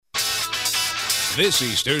This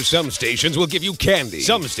Easter, some stations will give you candy.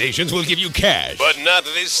 Some stations will give you cash. But not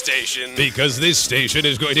this station. Because this station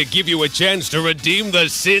is going to give you a chance to redeem the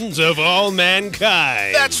sins of all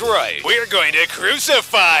mankind. That's right. We're going to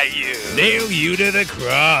crucify you. Nail you to the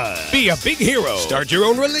cross. Be a big hero. Start your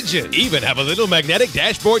own religion. Even have a little magnetic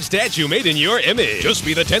dashboard statue made in your image. Just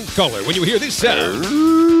be the 10th caller when you hear this sound.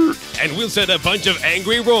 And we'll send a bunch of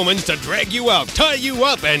angry Romans to drag you out, tie you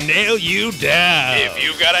up, and nail you down. If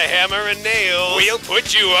you've got a hammer and nails, we'll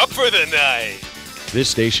put you up for the night. This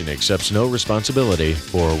station accepts no responsibility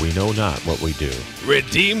for we know not what we do.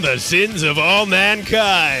 Redeem the sins of all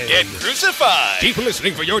mankind. Get crucified. Keep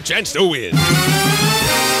listening for your chance to win.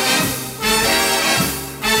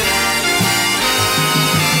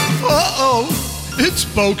 Uh-oh, it's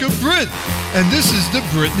Boca Brit, and this is the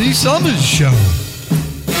Britany Summers Show.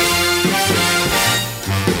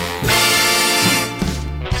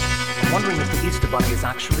 Wondering if the Easter Bunny is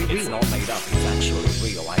actually real. It's not made up, it's actually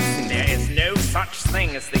real. I've seen There is no such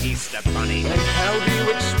thing as the Easter Bunny. Then how do you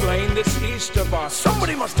explain this Easter bus?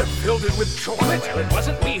 Somebody must have filled it with chocolate. Well, it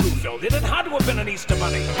wasn't me who filled it. It had to have been an Easter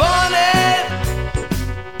Bunny. Bunny,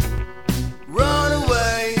 run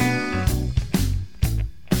away.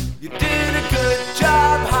 You did a good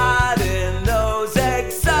job hiding those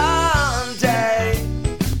eggs someday.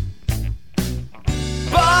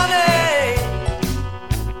 Bunny,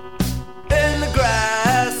 in the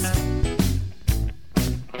grass,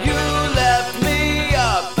 you left me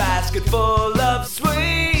a basket full of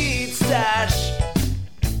sweet stash.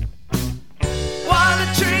 Want a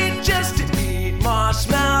treat just to eat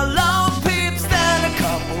marshmallow peeps, then a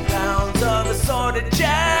couple pounds of assorted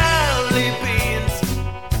jelly beans.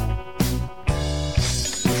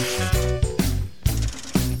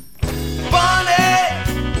 Bunny,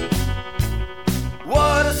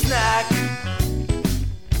 what a snack.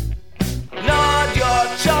 Nod your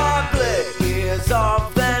chocolate ears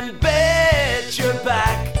off, then bit your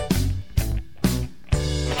back.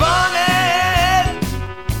 Bunny,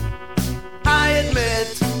 I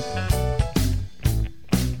admit,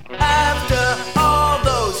 after all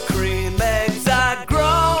those cream eggs I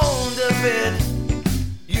groaned a bit.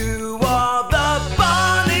 You are the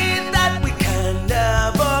bunny that we can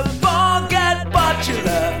never forget, but you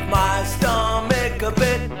left my stomach a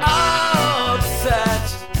bit upset.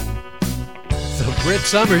 The Brit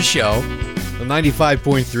Summers Show, the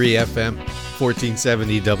 95.3 FM,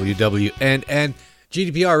 1470 WWNN,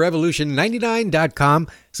 GDPRRevolution99.com,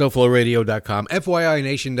 SoFloRadio.com,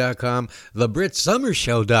 FYINation.com,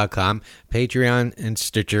 TheBritSummersShow.com, Patreon and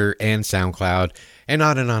Stitcher and SoundCloud, and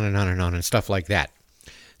on and on and on and on and stuff like that.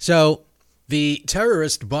 So, the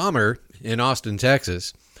terrorist bomber in Austin,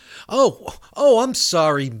 Texas. Oh, I'm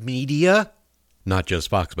sorry, media. Not just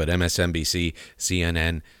Fox, but MSNBC,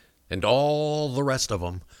 CNN, and all the rest of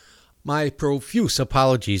them. My profuse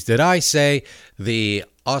apologies. Did I say the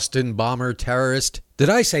Austin bomber terrorist? Did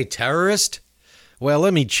I say terrorist? Well,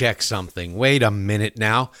 let me check something. Wait a minute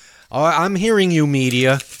now. I'm hearing you,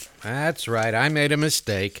 media. That's right, I made a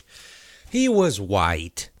mistake. He was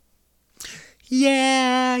white.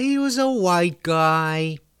 Yeah, he was a white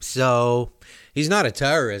guy. So, he's not a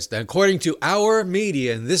terrorist. According to our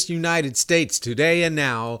media in this United States today and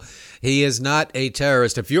now, he is not a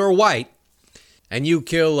terrorist. If you're white and you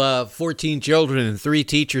kill 14 children and 3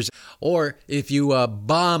 teachers, or if you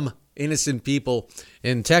bomb innocent people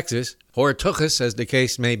in Texas, or Tuchus, as the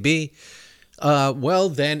case may be, well,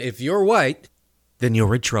 then, if you're white, then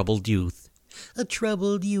you're a troubled youth. A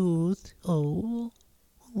troubled youth. Oh.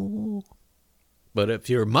 But if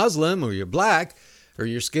you're Muslim, or you're black, or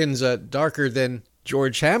your skin's darker than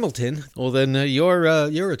George Hamilton, well, then you're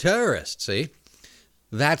a terrorist, see?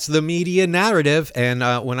 That's the media narrative, and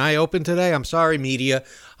when I open today, I'm sorry, media,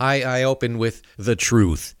 I open with the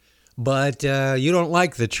truth. But you don't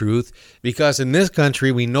like the truth, because in this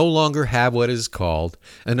country, we no longer have what is called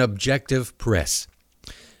an objective press.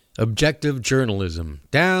 Objective journalism,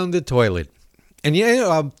 down the toilet. And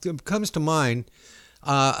yeah, it comes to mind,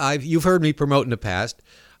 you've heard me promote in the past,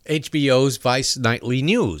 HBO's Vice Nightly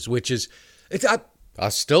News, which is,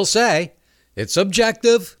 I'll still say, it's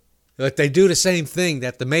objective, but they do the same thing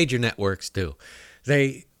that the major networks do.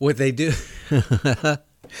 What they do,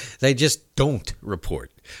 they just don't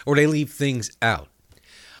report, or they leave things out.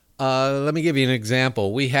 Let me give you an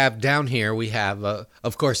example. Down here,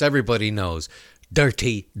 of course, everybody knows,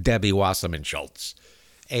 Dirty Debbie Wasserman Schultz.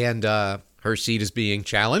 And her seat is being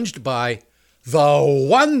challenged by the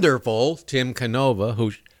wonderful Tim Canova,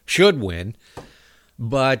 who should win.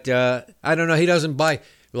 But I don't know, he doesn't buy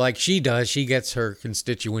like she does. She gets her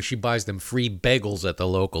constituents, she buys them free bagels at the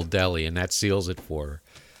local deli, and that seals it for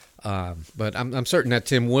her. But I'm certain that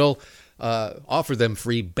Tim will offer them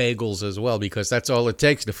free bagels as well, because that's all it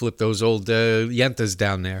takes to flip those old yentas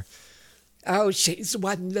down there. Oh, she's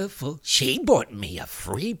wonderful. She bought me a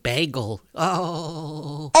free bagel.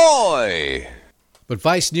 Oh. Oi! But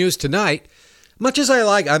Vice News tonight, much as I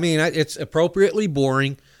like, I mean, it's appropriately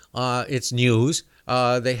boring. It's news.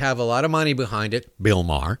 They have a lot of money behind it, Bill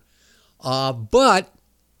Maher. But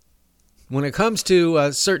when it comes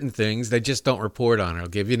to certain things, they just don't report on it. I'll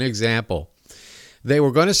give you an example. They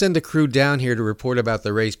were going to send a crew down here to report about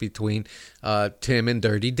the race between Tim and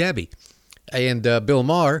Dirty Debbie. And Bill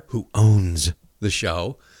Maher, who owns the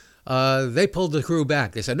show, they pulled the crew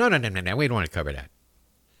back. They said, no, we don't want to cover that.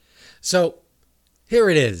 So here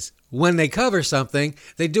it is. When they cover something,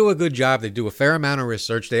 they do a good job. They do a fair amount of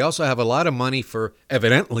research. They also have a lot of money for,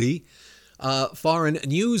 evidently, foreign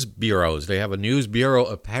news bureaus. They have a news bureau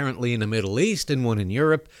apparently in the Middle East and one in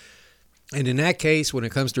Europe. And in that case, when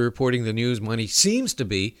it comes to reporting the news, money seems to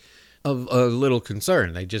be of a little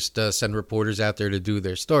concern. They just send reporters out there to do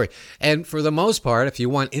their story. And for the most part, if you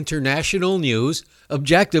want international news,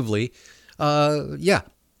 objectively, yeah.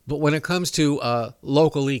 But when it comes to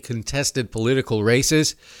locally contested political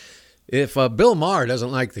races, if Bill Maher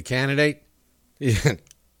doesn't like the candidate,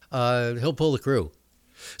 he'll pull the crew.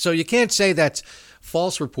 So you can't say that's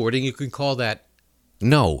false reporting. You can call that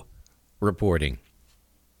no reporting.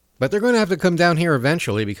 But they're going to have to come down here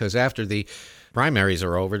eventually, because after the primaries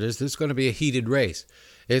are over, there's going to be a heated race.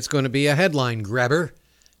 It's going to be a headline grabber,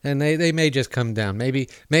 and they may just come down. Maybe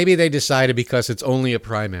they decided because it's only a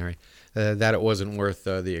primary that it wasn't worth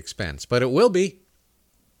the expense. But it will be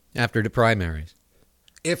after the primaries.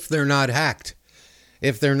 If they're not hacked.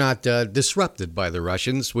 If they're not disrupted by the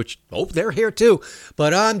Russians, which, they're here too.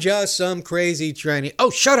 But I'm just some crazy tranny.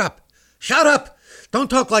 Oh, shut up! Shut up!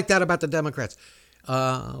 Don't talk like that about the Democrats.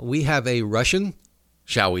 We have a Russian,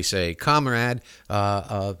 shall we say, comrade,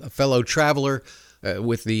 a fellow traveler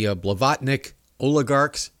with the Blavatnik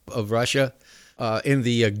oligarchs of Russia in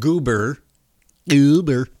the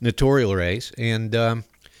gubernatorial race. And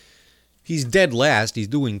he's dead last. He's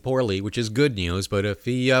doing poorly, which is good news. But if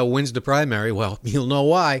he wins the primary, well, you'll know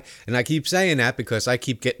why. And I keep saying that because I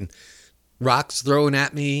keep getting rocks thrown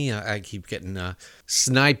at me. I keep getting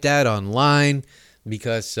sniped at online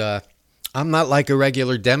because I'm not like a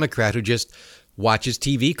regular Democrat who just watches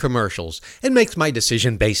TV commercials and makes my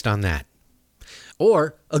decision based on that.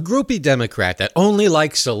 Or a groupie Democrat that only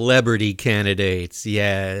likes celebrity candidates.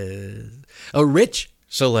 Yes. A rich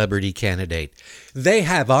celebrity candidate. They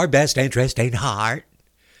have our best interest in heart.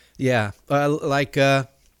 Yeah. Like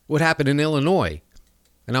what happened in Illinois.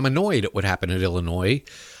 And I'm annoyed at what happened in Illinois.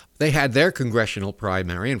 They had their congressional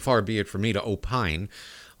primary, and far be it for me to opine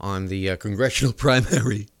on the congressional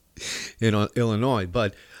primary in Illinois.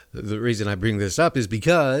 But the reason I bring this up is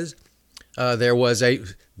because there was a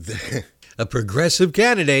progressive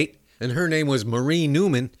candidate, and her name was Marie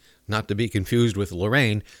Newman, not to be confused with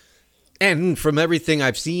Lorraine. And from everything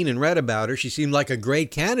I've seen and read about her, she seemed like a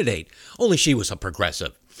great candidate. Only she was a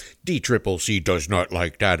progressive. DCCC does not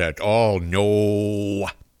like that at all. No.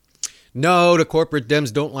 No, the corporate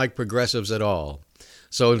Dems don't like progressives at all.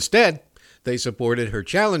 So instead, they supported her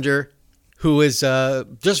challenger, who is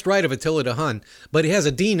just right of Attila the Hun, but he has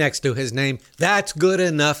a D next to his name. That's good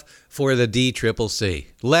enough for the DCCC.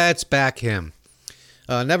 Let's back him.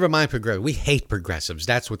 Never mind progressives. We hate progressives.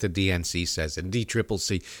 That's what the DNC says. And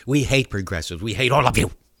DCCC, we hate progressives. We hate all of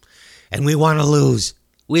you. And we want to lose.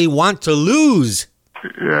 We want to lose.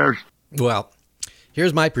 Yes. Well,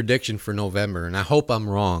 here's my prediction for November, and I hope I'm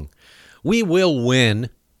wrong. We will win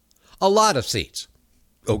a lot of seats.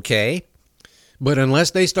 Okay? But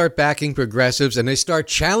unless they start backing progressives and they start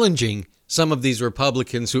challenging some of these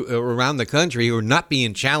Republicans who around the country who are not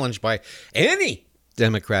being challenged by any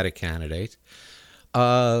Democratic candidate,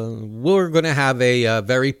 we're going to have a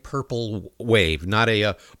very purple wave, not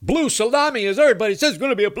a blue tsunami, as everybody says. It's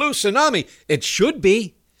going to be a blue tsunami. It should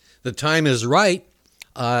be. The time is right.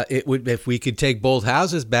 It would, if we could take both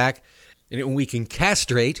houses back, and we can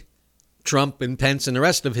castrate Trump and Pence and the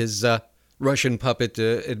rest of his Russian puppet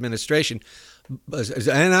administration.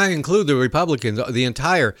 And I include the Republicans, the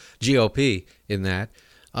entire GOP in that.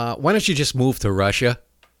 Why don't you just move to Russia?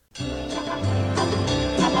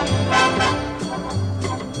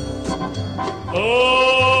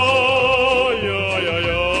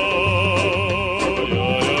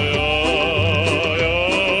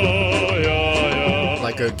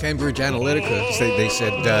 Like a Cambridge Analytica, they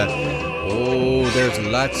said, there's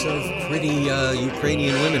lots of pretty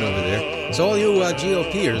Ukrainian women over there. So all you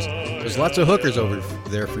GOPers, there's lots of hookers over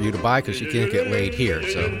there for you to buy because you can't get laid here.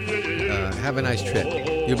 So have a nice trip.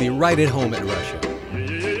 You'll be right at home at Russia.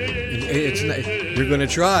 It's You're going to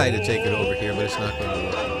try to take it over here, but it's not going to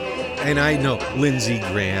work. And I know Lindsey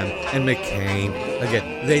Graham and McCain,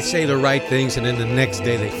 again, they say the right things and then the next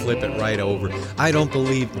day they flip it right over. I don't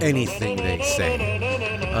believe anything they say.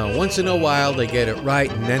 Once in a while they get it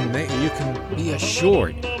right, and then you can be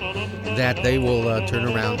assured that they will turn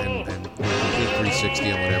around and complete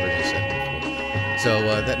 360 on whatever they said before. So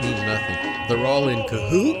that means nothing. They're all in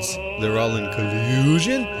cahoots. They're all in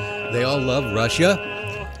collusion. They all love Russia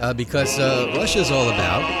because Russia's all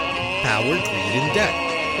about power, greed, and death.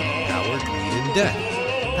 Power, greed, and death.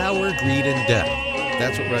 Power, greed, and death.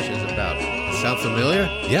 That's what Russia's about. Sound familiar?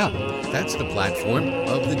 Yeah, that's the platform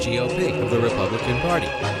of the GOP, of the Republican Party.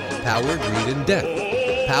 Power, greed, and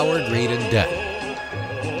death. Power, greed, and death.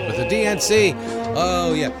 But the DNC,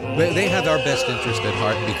 oh yeah, they have our best interest at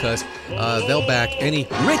heart because they'll back any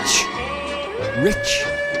rich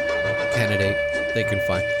candidate they can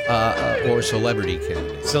find, or celebrity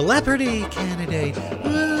candidate. Celebrity candidate.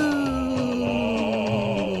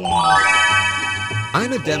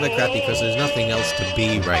 I'm a Democrat because there's nothing else to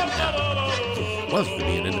be right now. Well, you could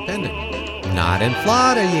be an independent. Not in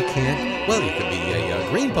Florida, you can't. Well, you could be a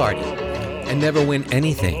Green Party and never win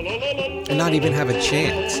anything. And not even have a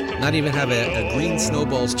chance. Not even have a green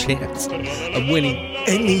snowball's chance of winning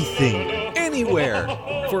anything, anywhere,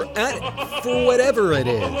 for whatever it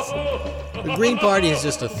is. The Green Party is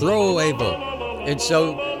just a throwaway vote. And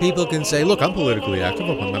so people can say, look, I'm politically active.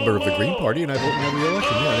 I'm a member of the Green Party and I vote in every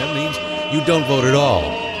election. Yeah, that means you don't vote at all.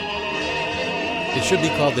 It should be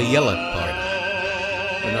called the Yellow Party.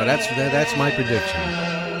 But no, that's my prediction.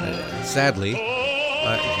 Sadly,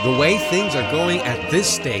 the way things are going at this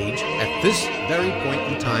stage, at this very point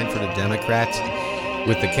in time for the Democrats,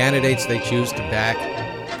 with the candidates they choose to back,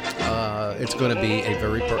 it's going to be a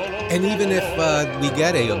very... And even if we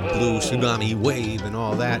get a blue tsunami wave and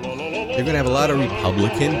all that, you're going to have a lot of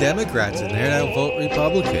Republican Democrats in there that'll vote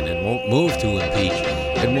Republican and won't move to impeach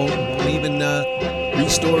and won't even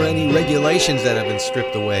restore any regulations that have been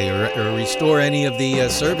stripped away or restore any of the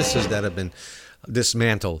services that have been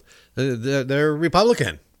dismantled. They're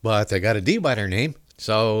Republican, but they got a D by their name,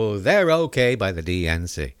 so they're okay by the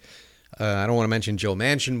DNC. I don't want to mention Joe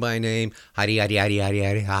Manchin by name,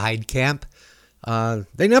 Heidkamp.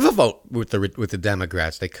 They never vote with the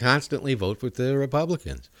Democrats. They constantly vote with the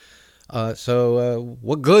Republicans. So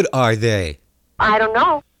what good are they? I don't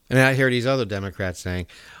know. And I hear these other Democrats saying,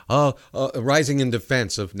 rising in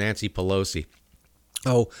defense of Nancy Pelosi.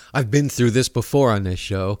 Oh, I've been through this before on this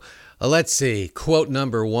show. Let's see. Quote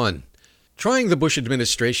number 1. Trying the Bush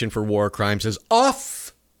administration for war crimes is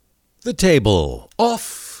off the table.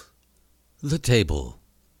 Off the table.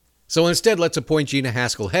 So instead, let's appoint Gina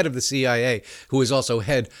Haskell, head of the CIA, who is also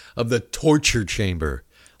head of the torture chamber.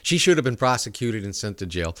 She should have been prosecuted and sent to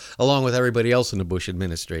jail, along with everybody else in the Bush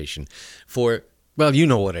administration, for, well, you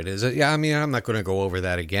know what it is. I mean, I'm not going to go over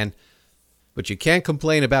that again. But you can't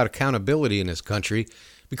complain about accountability in this country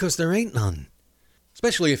because there ain't none.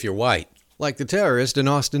 Especially if you're white, like the terrorist in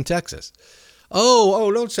Austin, Texas.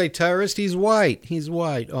 Oh, don't say terrorist. He's white. He's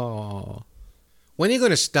white. Oh. When are you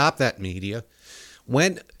going to stop that media?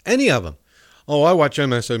 When any of them? Oh, I watch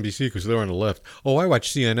MSNBC because they're on the left. Oh, I watch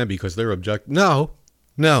CNN because they're objective. No,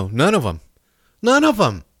 none of them. None of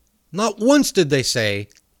them. Not once did they say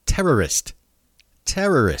terrorist.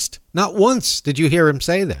 Terrorist. Not once did you hear him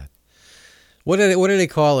say that. What are they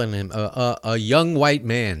calling him? A young white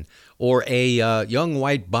man, or a young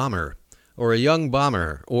white bomber, or a young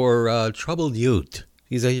bomber, or a troubled youth.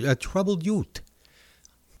 He's a troubled youth.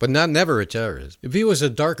 But never a terrorist. If he was a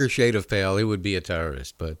darker shade of pale, he would be a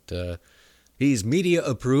terrorist. But he's media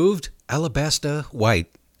approved, alabaster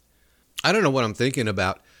white. I don't know what I'm thinking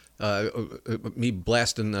about me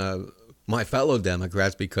blasting my fellow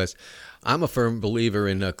Democrats, because I'm a firm believer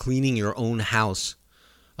in cleaning your own house,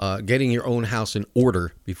 getting your own house in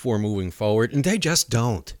order before moving forward. And they just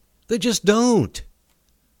don't. They just don't.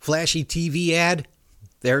 Flashy TV ad,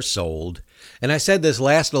 they're sold. And I said this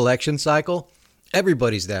last election cycle,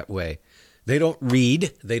 everybody's that way. They don't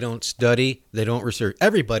read, they don't study, they don't research.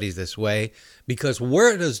 Everybody's this way because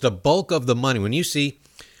where does the bulk of the money, when you see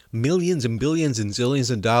millions and billions and zillions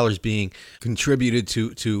of dollars being contributed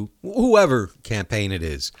to whoever campaign it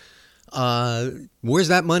is, where's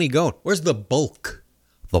that money going? Where's the bulk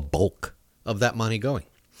of that money going?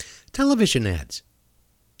 Television ads.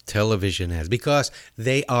 Television ads, because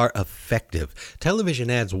they are effective. Television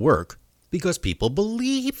ads work because people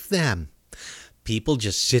believe them. People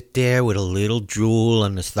just sit there with a little drool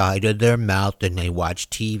on the side of their mouth and they watch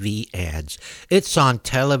TV ads. It's on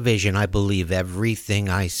television. I believe everything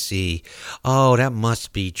I see. Oh, that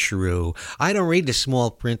must be true. I don't read the small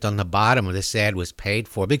print on the bottom of this ad was paid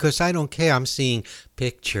for because I don't care. I'm seeing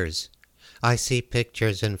pictures. I see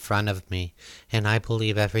pictures in front of me, and I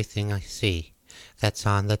believe everything I see. That's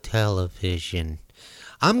on the television.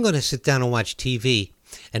 I'm going to sit down and watch TV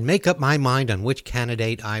and make up my mind on which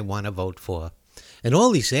candidate I want to vote for. And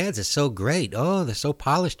all these ads are so great. Oh, they're so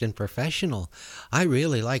polished and professional. I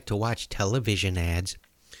really like to watch television ads.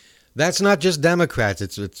 That's not just Democrats.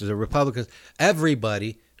 It's the Republicans.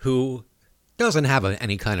 Everybody who doesn't have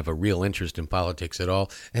any kind of a real interest in politics at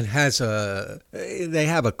all and they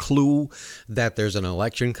have a clue that there's an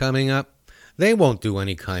election coming up. They won't do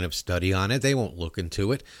any kind of study on it. They won't look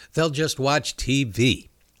into it. They'll just watch TV.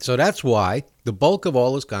 So that's why the bulk of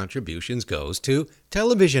all his contributions goes to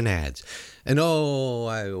television ads. And oh,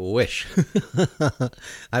 I wish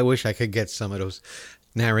I could get some of those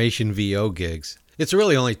narration VO gigs. It's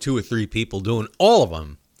really only 2 or 3 people doing all of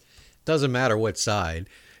them. Doesn't matter what side.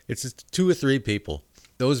 It's just 2 or 3 people.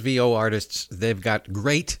 Those VO artists, they've got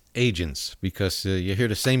great agents because you hear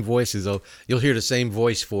the same voices. You'll hear the same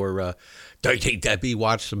voice for Debbie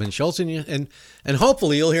Watchman Schultz, and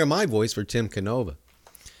hopefully you'll hear my voice for Tim Canova.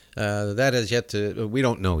 That is yet to, we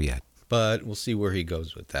don't know yet, but we'll see where he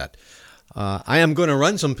goes with that. I am going to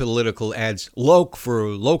run some political ads for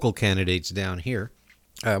local candidates down here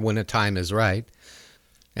when the time is right.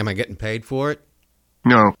 Am I getting paid for it?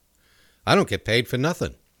 No. I don't get paid for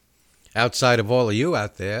nothing. Outside of all of you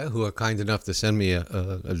out there who are kind enough to send me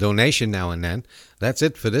a donation now and then. That's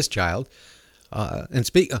it for this child.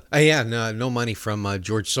 No money from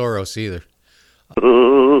George Soros either.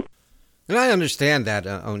 And I understand that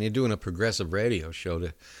when you're doing a progressive radio show,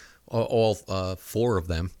 all 4 of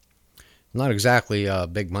them, not exactly a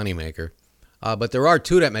big money maker. But there are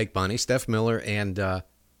 2 that make money, Steph Miller and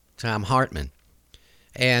Tom Hartman.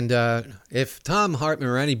 And if Tom Hartman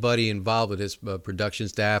or anybody involved with his production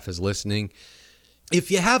staff is listening,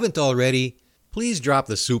 if you haven't already, please drop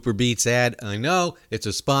the Super Beats ad. I know it's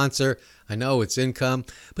a sponsor. I know it's income,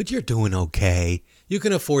 but you're doing okay. You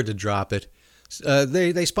can afford to drop it.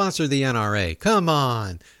 They sponsor the NRA. Come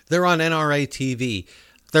on. They're on NRA TV.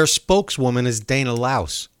 Their spokeswoman is Dana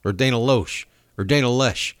Loesch, or Dana Loesch, or Dana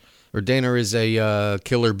Lesh, or Dana is a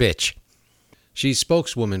killer bitch. She's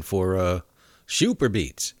spokeswoman for Super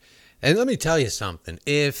Beats. And let me tell you something.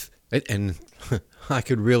 And I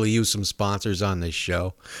could really use some sponsors on this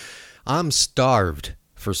show. I'm starved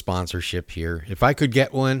for sponsorship here. If I could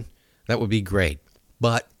get one, that would be great.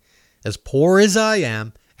 But as poor as I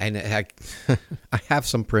am, and I have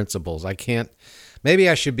some principles. Maybe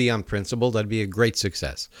I should be unprincipled. That'd be a great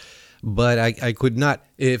success. But I could not.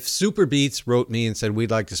 If Super Beats wrote me and said, we'd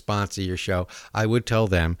like to sponsor your show, I would tell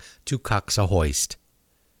them to cox a hoist.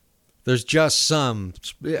 There's just some,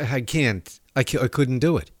 I couldn't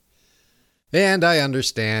do it. And I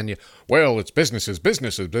understand, well, it's business.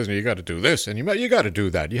 You got to do this and you got to do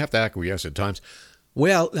that. You have to acquiesce at times.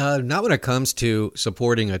 Well, not when it comes to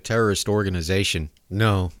supporting a terrorist organization.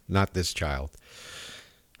 No, not this child.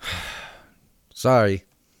 Sorry.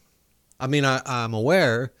 I mean, I'm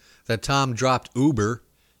aware that Tom dropped Uber.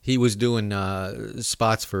 He was doing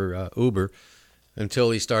spots for Uber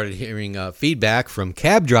until he started hearing feedback from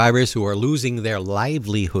cab drivers who are losing their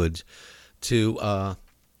livelihoods to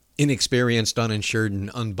inexperienced, uninsured, and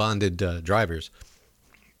unbonded drivers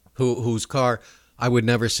whose car I would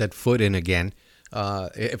never set foot in again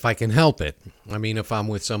if I can help it. I mean, if I'm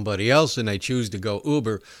with somebody else and they choose to go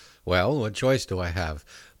Uber, well, what choice do I have?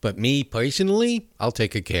 But me, personally, I'll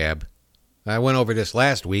take a cab. I went over this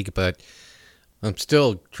last week, but I'm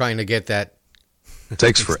still trying to get that. It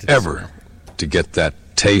takes forever to get that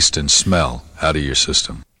taste and smell out of your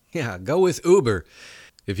system. Yeah, go with Uber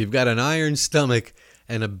if you've got an iron stomach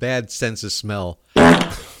and a bad sense of smell.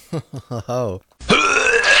 Oh.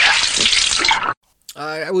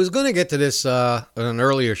 I was going to get to this on an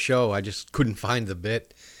earlier show. I just couldn't find the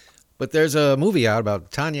bit. But there's a movie out about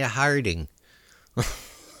Tonya Harding.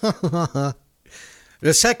 The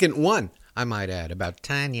second one, I might add, about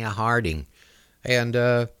Tonya Harding. And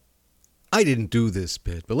I didn't do this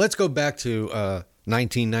bit, but let's go back to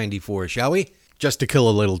 1994, shall we? Just to kill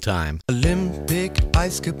a little time. Olympic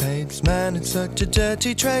ice capades, man, it's such a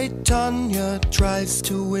dirty trade. Tonya tries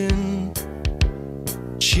to win.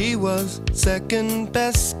 She was second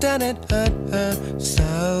best and it hurt her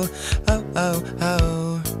so.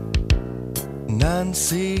 Oh.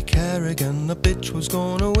 Nancy Kerrigan, the bitch was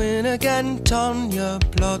gonna win again. Tonya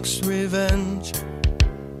plots revenge,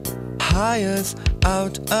 hires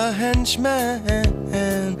out a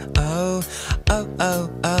henchman. Oh, oh, oh,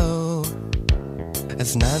 oh.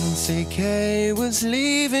 As Nancy Kay was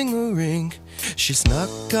leaving the rink, she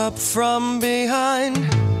snuck up from behind.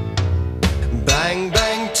 Bang,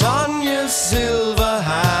 bang, Tanya's silver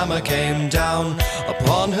hammer came down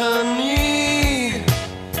upon her knee.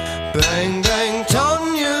 Bang, bang,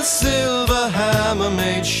 Tanya's silver hammer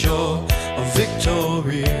made sure of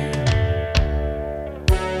victory.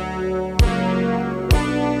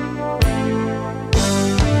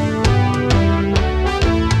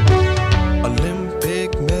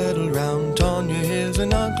 Olympic medal round, Tanya hears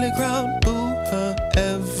an ugly crowd boo her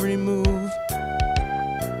every move.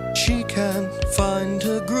 She can't find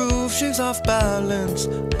her groove, she's off balance.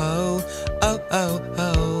 Oh, oh, oh,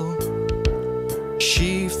 oh.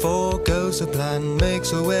 She forgoes her plan,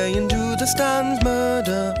 makes her way into the stands,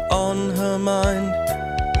 murder on her mind.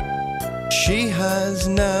 She has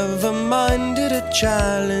never minded a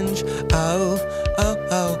challenge. Oh, oh,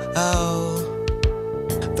 oh, oh.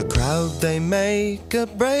 The crowd, they make a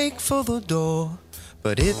break for the door,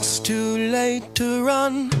 but it's too late to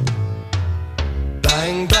run.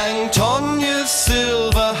 Bang, bang, Tanya's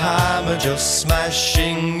silver hammer just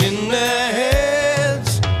smashing in their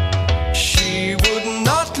heads. She would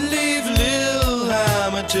not leave Lil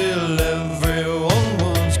Hammer till everyone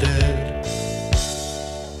was dead.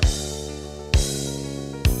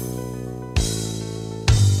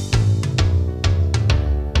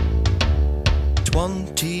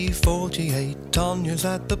 $20.48, Tanya's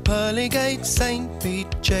at the pearly gate. St.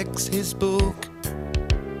 Pete checks his book.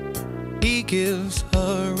 He gives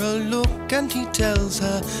her a look and he tells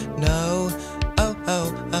her no. Oh,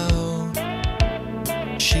 oh, oh.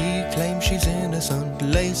 She claims she's innocent,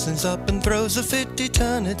 laces up and throws a fit.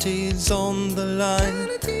 Eternity's on the line.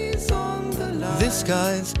 This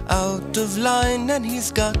guy's out of line and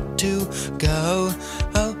he's got to go.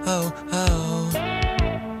 Oh, oh, oh.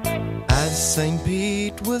 As St.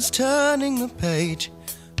 Pete was turning the page,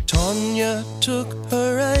 Tanya took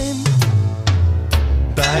her aim.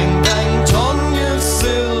 Bang, bang, Tanya's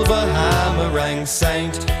silver hammer rang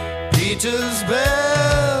St. Peter's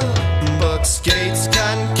bell. But skates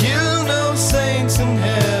can't kill no saints in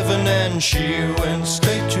heaven, and she went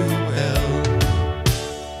straight to hell.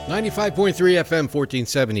 95.3 FM,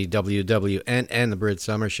 1470 WWNN, the Brit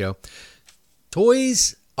Summer Show.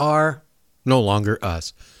 Toys are no longer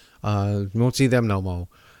us. Won't see them no more.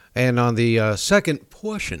 And on the second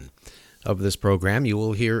portion of this program, you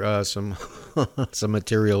will hear some some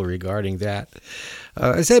material regarding that.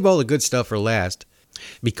 I save all the good stuff for last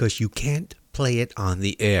because you can't play it on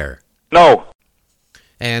the air. No.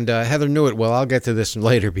 And Heather knew it well. I'll get to this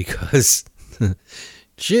later because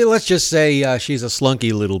let's just say she's a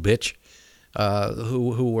slunky little bitch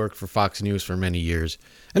who worked for Fox News for many years.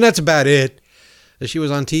 And that's about it. She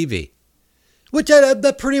was on TV. Which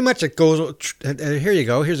that pretty much it goes. Here you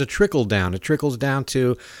go. Here's a trickle down. It trickles down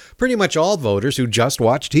to pretty much all voters who just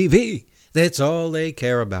watch TV. That's all they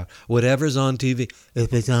care about. Whatever's on TV.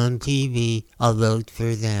 If it's on TV, I'll vote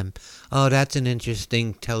for them. Oh, that's an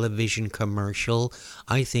interesting television commercial.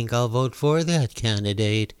 I think I'll vote for that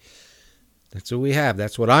candidate. That's what we have.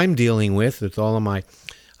 That's what I'm dealing with all of my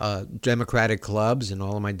Democratic clubs and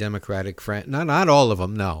all of my Democratic friends. Not all of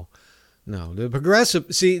them, no. No, the progressive,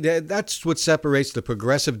 see, that's what separates the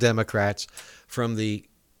progressive Democrats from the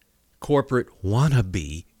corporate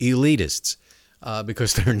wannabe elitists,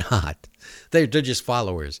 because they're not. They're just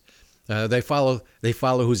followers. They follow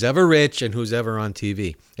who's ever rich and who's ever on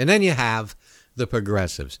TV. And then you have the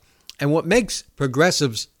progressives. And what makes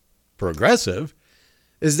progressives progressive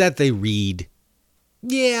is that they read.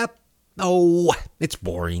 Yeah, oh, it's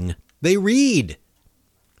boring. They read.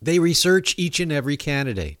 They research each and every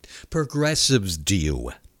candidate. Progressives do.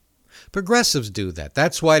 Progressives do that.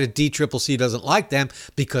 That's why the DCCC doesn't like them,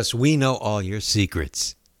 because we know all your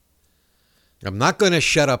secrets. I'm not going to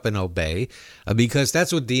shut up and obey, because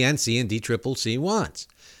that's what DNC and DCCC wants.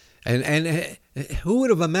 And who would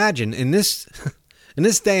have imagined in this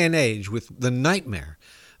day and age, with the nightmare,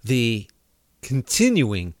 the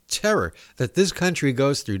continuing terror that this country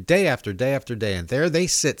goes through day after day after day, and there they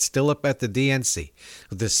sit still up at the DNC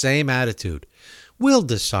with the same attitude. We'll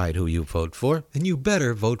decide who you vote for, and you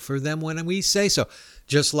better vote for them when we say so.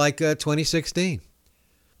 Just like 2016.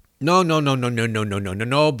 No,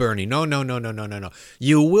 Bernie. No.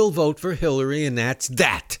 You will vote for Hillary, and that's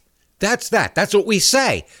that. That's that. That's what we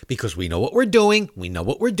say, because we know what we're doing. We know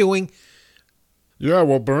what we're doing. Yeah,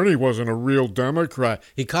 well, Bernie wasn't a real Democrat.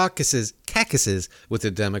 He caucuses with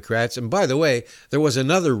the Democrats. And by the way, there was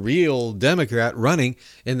another real Democrat running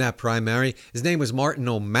in that primary. His name was Martin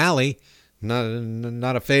O'Malley.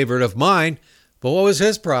 Not a favorite of mine, But what was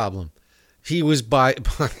his problem? He was by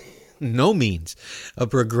no means a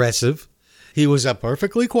progressive. He was a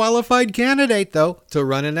perfectly qualified candidate, though, to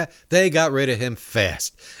run in that. They got rid of him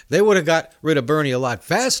fast. They would have got rid of Bernie a lot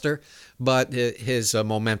faster, but his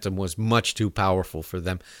momentum was much too powerful for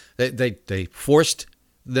them. They forced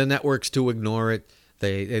the networks to ignore it.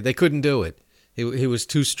 They couldn't do it. He was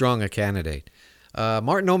too strong a candidate.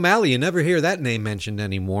 Martin O'Malley, you never hear that name mentioned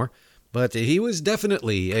anymore, but he was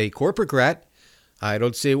definitely a corporate. I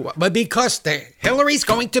don't see why. But because Hillary's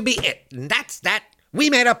going to be it. And that's that. We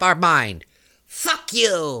made up our mind. Fuck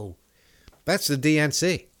you. That's the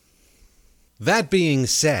DNC. That being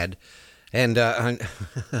said, and I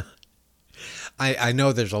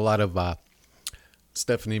know there's a lot of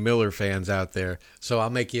Stephanie Miller fans out there, so I'll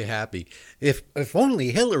make you happy. If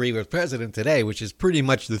only Hillary was president today, which is pretty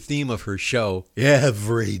much the theme of her show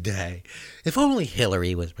every day. If only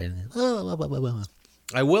Hillary was president.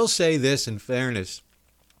 I will say this in fairness.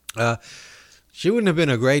 She wouldn't have been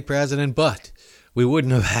a great president, but we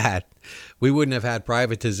wouldn't have had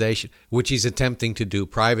privatization, which he's attempting to do,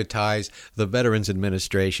 privatize the Veterans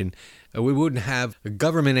Administration. We wouldn't have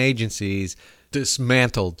government agencies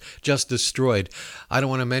dismantled, just destroyed. I don't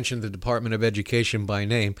want to mention the Department of Education by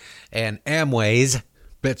name, and Amway's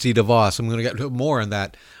Betsy DeVos. I'm going to get more on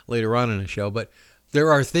that later on in the show, but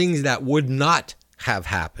there are things that would not have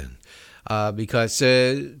happened because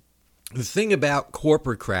the thing about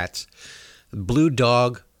corporatocrats, blue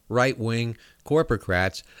dog, right-wing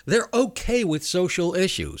corporatocrats, they're okay with social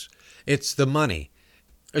issues. It's the money.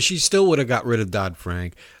 She still would have got rid of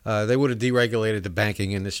Dodd-Frank. They would have deregulated the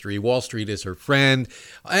banking industry. Wall Street is her friend.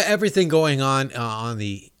 Everything going on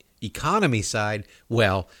the economy side,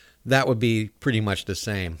 well, that would be pretty much the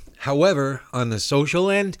same. However, on the social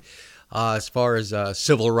end, as far as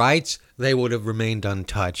civil rights, they would have remained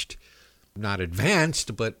untouched. Not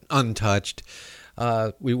advanced, but untouched.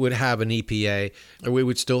 We would have an EPA. We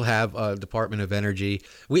would still have a Department of Energy.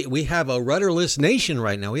 We have a rudderless nation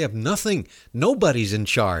right now. We have nothing. Nobody's in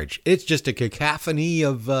charge. It's just a cacophony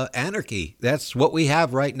of anarchy. That's what we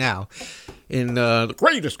have right now in the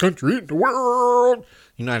greatest country in the world,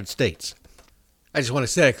 United States. I just want to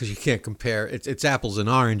say it because you can't compare. It's apples and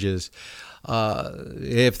oranges.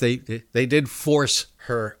 If they did force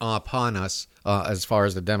her upon us, as far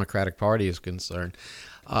as the Democratic Party is concerned.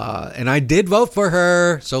 And I did vote for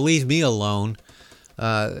her, so leave me alone.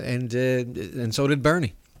 And so did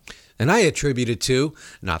Bernie. And I attribute it to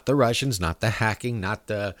not the Russians, not the hacking, not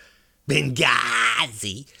the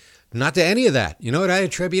Benghazi, not to any of that. You know what I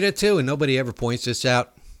attribute it to? And nobody ever points this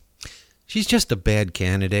out. She's just a bad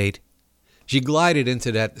candidate. She glided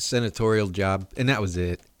into that senatorial job, and that was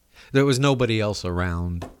it. There was nobody else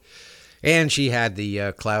around. And she had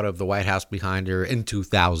the clout of the White House behind her in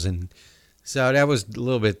 2000. So that was a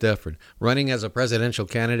little bit different. Running as a presidential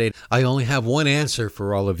candidate, I only have one answer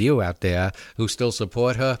for all of you out there who still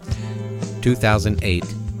support her. 2008.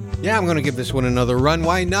 Yeah, I'm going to give this one another run.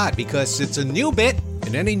 Why not? Because it's a new bit,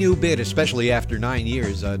 and any new bit, especially after 9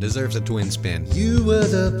 years, deserves a twin spin. You were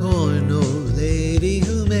the porno lady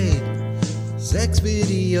who made sex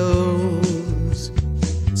videos,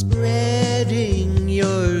 spreading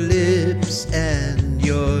your lips and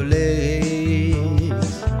your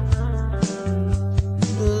legs.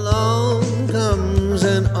 Along comes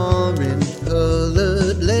an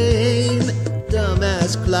orange-colored lame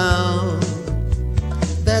dumbass clown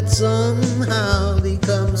that somehow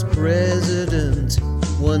becomes president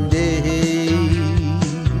one day.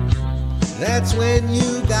 That's when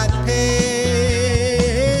you got paid.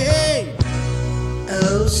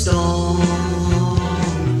 Oh, Stormy,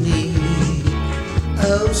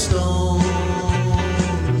 oh, Stormy,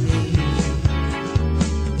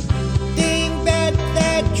 think that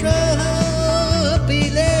Trump be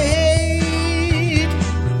late.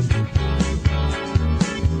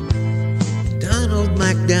 Donald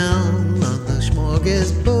McDown on the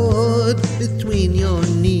smorgasbord between your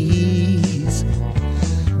knees,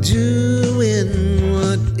 doing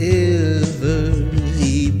whatever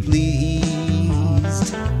he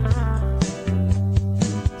pleased.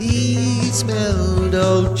 He smelled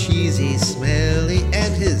old cheesy smelly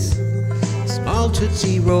and his small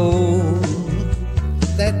Tootsie Roll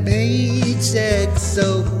that made sex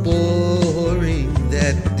so boring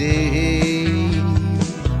that day.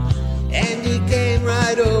 And he came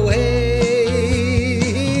right away.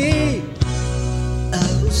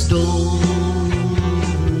 Oh, Stormy,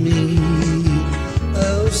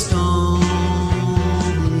 oh, Stormy,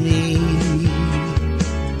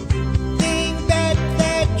 think that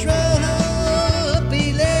Trump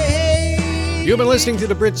be late. You've been listening to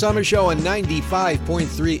the Brit Summer Show on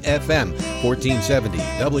 95.3 FM, 1470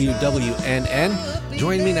 WWNN.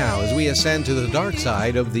 Join me now as we ascend to the dark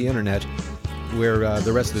side of the internet, where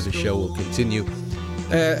the rest of the show will continue,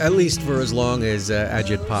 at least for as long as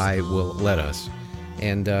Ajit Pai will let us.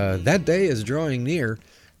 And that day is drawing near.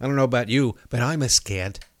 I don't know about you, but I'm a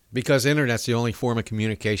scant, because internet's the only form of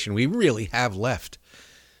communication we really have left.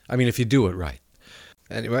 I mean, if you do it right.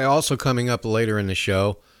 Anyway, also coming up later in the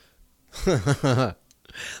show,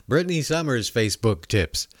 Britany Summers' Facebook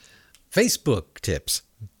tips. Facebook tips.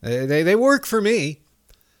 They work for me.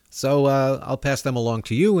 So I'll pass them along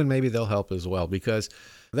to you, and maybe they'll help as well, because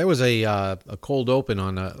there was a cold open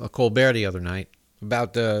on a Colbert the other night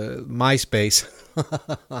about MySpace.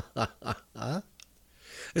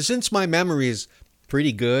 Since my memory is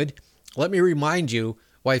pretty good, let me remind you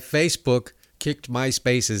why Facebook kicked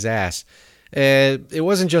MySpace's ass. It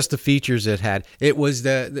wasn't just the features it had. It was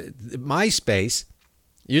the MySpace.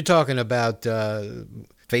 You're talking about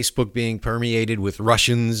Facebook being permeated with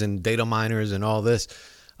Russians and data miners and all this.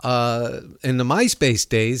 In the MySpace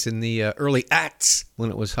days, in the early aughts, when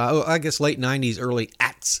it was, I guess late 90s, early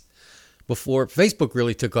aughts, before Facebook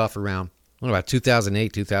really took off around, about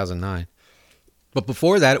 2008, 2009. But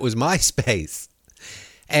before that, it was MySpace.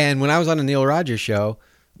 And when I was on the Neil Rogers show,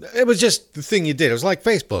 it was just the thing you did. It was like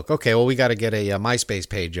Facebook. Okay, well, we got to get a MySpace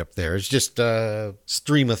page up there. It's just a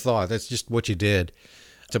stream of thought. That's just what you did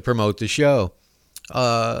to promote the show.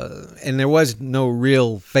 And there was no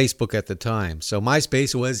real Facebook at the time. So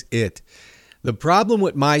MySpace was it. The problem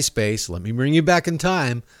with MySpace, let me bring you back in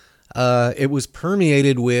time, it was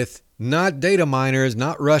permeated with not data miners,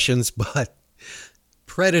 not Russians, but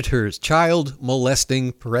predators, child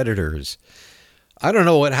molesting predators. I don't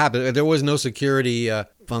know what happened. There was no security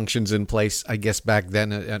functions in place, I guess, back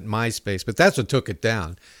then at MySpace, but that's what took it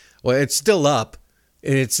down. Well, it's still up.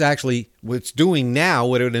 It's actually what's doing now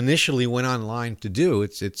what it initially went online to do.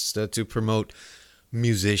 It's to promote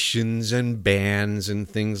musicians and bands and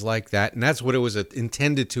things like that, and that's what it was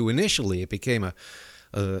intended to initially. It became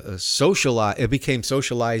It became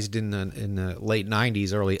socialized in the late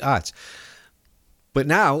 90s, early aughts. But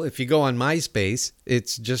now, if you go on MySpace,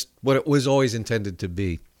 it's just what it was always intended to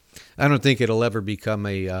be. I don't think it'll ever become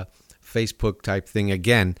a Facebook type thing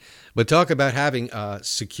again. But talk about having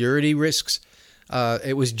security risks.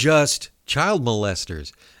 It was just child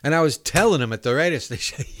molesters. And I was telling them at the radio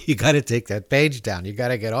station, you got to take that page down. You got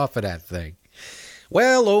to get off of that thing.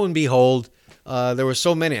 Well, lo and behold, there were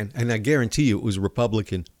so many, and I guarantee you it was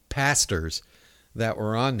Republican pastors that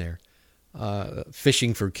were on there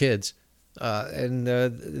fishing for kids. And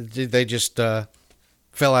they just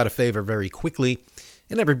fell out of favor very quickly,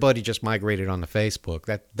 and everybody just migrated on to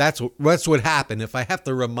Facebook. That's what happened. If I have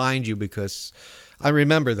to remind you, because I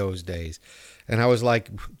remember those days, and I was like,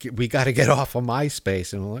 we got to get off of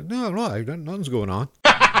MySpace, and I'm like, no, nothing's going on.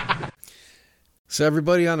 So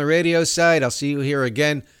everybody on the radio side, I'll see you here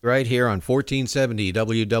again, right here on 1470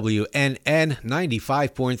 WWNN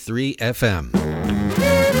 95.3 FM.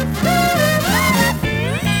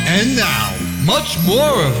 And now, much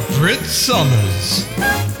more of Brit Summers.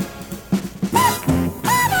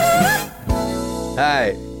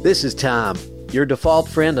 Hi, this is Tom, your default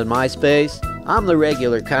friend on MySpace. I'm the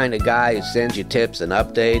regular kind of guy who sends you tips and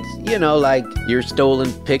updates. You know, like your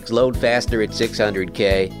stolen pics load faster at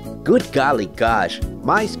 600K. Good golly gosh,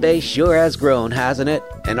 MySpace sure has grown, hasn't it?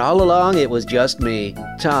 And all along it was just me,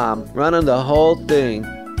 Tom, running the whole thing.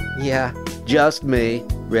 Yeah, just me,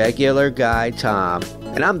 regular guy Tom.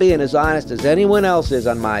 And I'm being as honest as anyone else is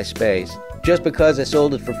on MySpace. Just because I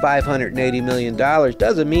sold it for $580 million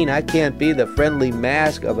doesn't mean I can't be the friendly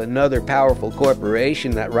mask of another powerful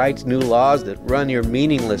corporation that writes new laws that run your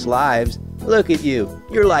meaningless lives. Look at you.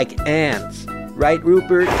 You're like ants. Right,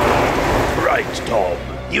 Rupert? Right, Tom.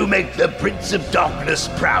 You make the Prince of Darkness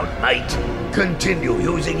proud, mate. Continue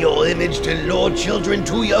using your image to lure children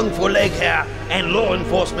too young for leg hair and law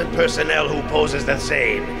enforcement personnel who poses the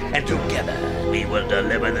same. And together we will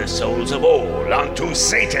deliver the souls of all unto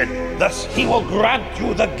Satan. Thus he will grant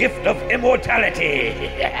you the gift of immortality.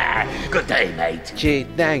 Good day, mate. Gee,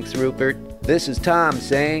 thanks, Rupert. This is Tom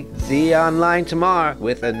saying, see you online tomorrow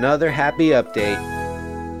with another happy update.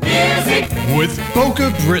 Music with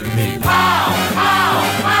Boca Britany.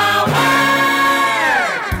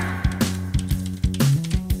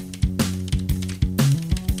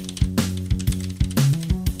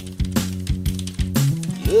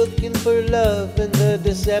 Looking for love in the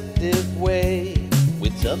deceptive way,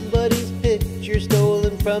 with somebody's picture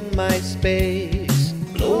stolen from MySpace,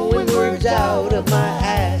 blowing words out of my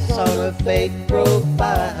ass on a fake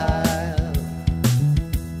profile.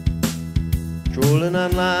 Trolling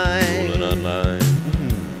online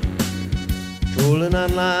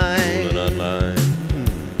Trolling online.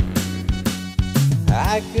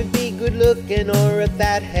 I could be good looking or a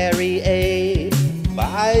fat hairy ape,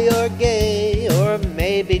 bi or gay or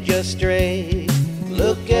maybe just straight.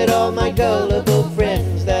 Look at all my gullible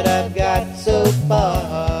friends that I've got so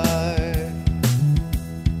far.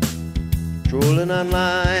 Trolling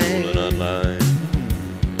online.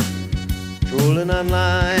 Trolling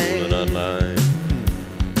online.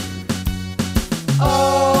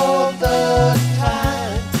 All the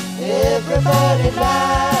time, everybody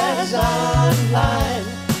lies online.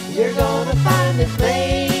 You're gonna find it's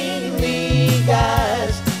mainly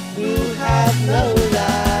guys who have no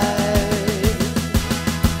life.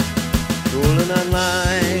 Trolling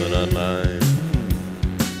online.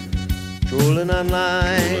 Trolling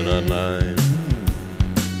online.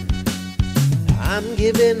 I'm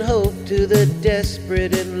giving hope to the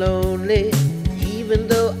desperate and lonely, even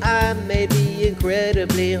though I may be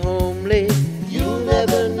incredibly homely. You'll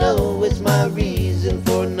never know it's my reason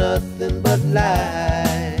for nothing but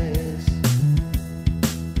lies.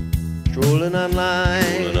 Trolling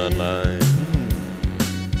online.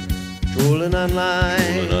 Trolling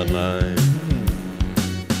online.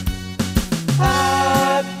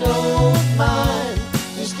 I don't mind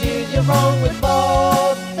to steer you wrong with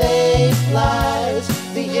both fake lies.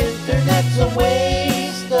 The internet's a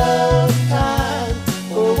waste of time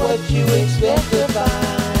for what you expect to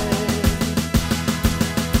find.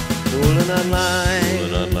 Trolling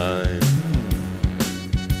online.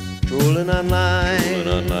 Trolling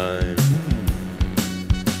online.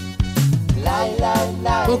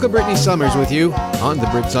 Welcome, Britany Summers with you on The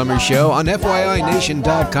Brit Summers Show on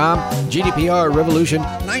FYINation.com, GDPR Revolution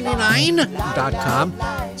 99.com,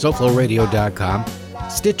 SoFloRadio.com,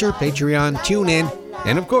 Stitcher, Patreon, TuneIn,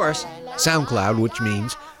 and of course, SoundCloud, which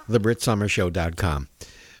means TheBritSummerShow.com.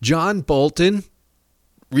 John Bolton?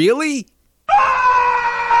 Really?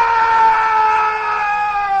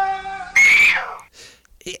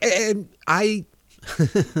 And I...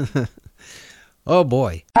 Oh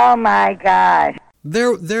boy. Oh my God.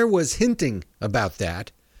 There was hinting about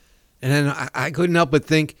that. And then I couldn't help but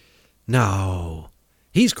think, no,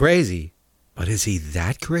 he's crazy. But is he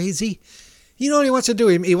that crazy? You know what he wants to do?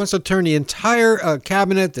 He wants to turn the entire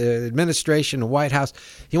cabinet, the administration, the White House,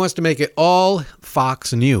 he wants to make it all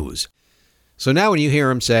Fox News. So now when you hear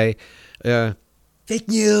him say, fake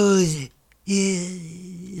news,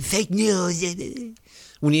 fake news.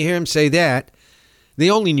 When you hear him say that, the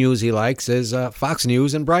only news he likes is Fox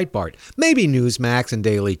News and Breitbart. Maybe Newsmax and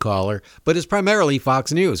Daily Caller, but it's primarily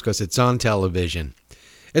Fox News because it's on television.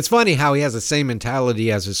 It's funny how he has the same mentality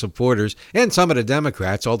as his supporters and some of the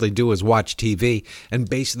Democrats. All they do is watch TV and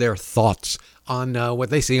base their thoughts on what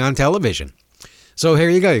they see on television. So here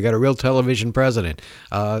you go. You got a real television president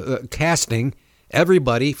casting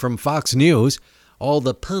everybody from Fox News, all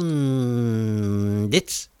the pundits,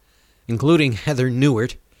 including Heather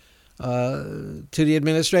Nauert, to the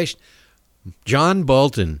administration. John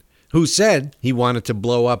Bolton, who said he wanted to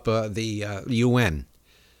blow up the UN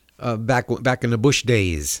back in the Bush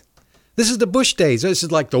days. This is the Bush days. This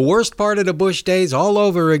is like the worst part of the Bush days all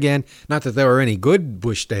over again. Not that there were any good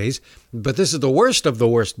Bush days, but this is the worst of the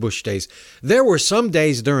worst Bush days. There were some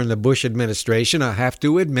days during the Bush administration, I have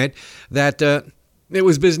to admit, that it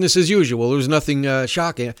was business as usual. There was nothing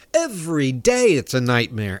shocking. Every day it's a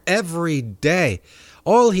nightmare. Every day.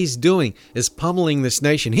 All he's doing is pummeling this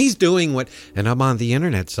nation. He's doing what, and I'm on the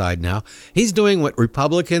internet side now, he's doing what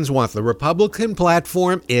Republicans want. The Republican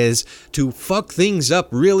platform is to fuck things up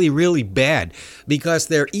really, really bad because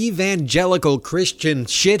they're evangelical Christian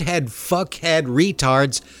shithead, fuckhead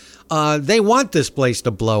retards. They want this place to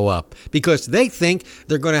blow up because they think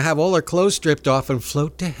they're going to have all their clothes stripped off and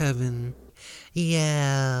float to heaven.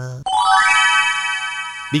 Yeah.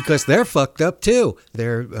 Because they're fucked up too.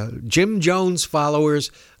 They're Jim Jones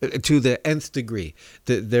followers to the nth degree.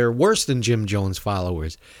 They're worse than Jim Jones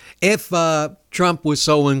followers. If Trump was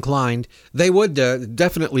so inclined, they would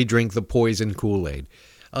definitely drink the poison Kool-Aid.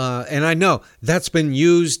 And I know that's been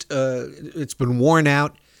used, it's been worn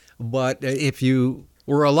out, but if you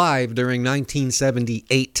were alive during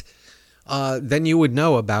 1978, then you would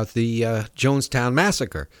know about the Jonestown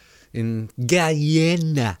Massacre in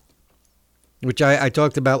Guyana, which I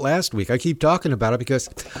talked about last week. I keep talking about it because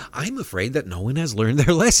I'm afraid that no one has learned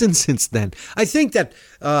their lesson since then. I think that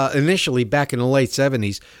initially back in the late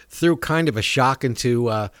 70s threw kind of a shock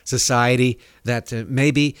into society that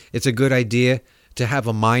maybe it's a good idea to have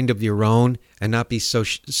a mind of your own and not be so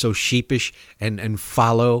sheepish and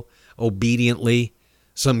follow obediently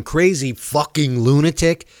some crazy fucking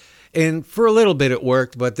lunatic. And for a little bit it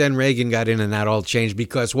worked, but then Reagan got in and that all changed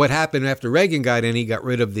because what happened after Reagan got in, he got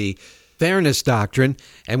rid of the fairness doctrine.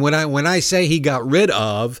 And when I say he got rid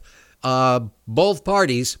of, both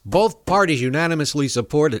parties unanimously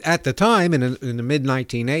supported at the time in the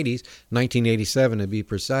mid-1980s, 1987 to be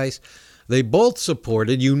precise. They both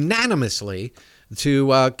supported unanimously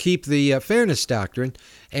to keep the fairness doctrine.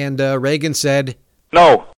 And Reagan said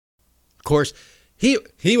no. Of course, he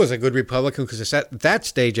was a good Republican because at that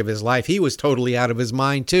stage of his life, he was totally out of his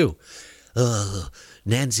mind too.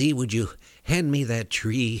 Nancy, would you hand me that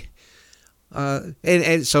tree?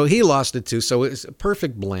 And so he lost it too. So it's a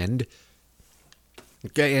perfect blend.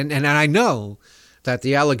 Okay, and I know that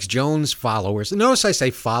the Alex Jones followers, notice I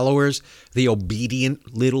say followers, the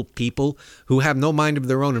obedient little people who have no mind of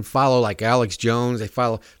their own and follow like Alex Jones. They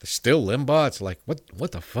follow still Limbaugh. It's like,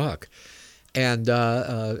 what the fuck? And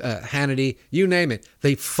Hannity, you name it.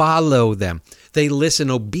 They follow them. They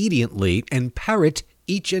listen obediently and parrot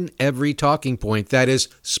each and every talking point that is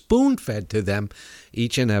spoon-fed to them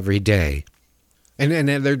each and every day. And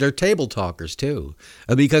they're table talkers, too.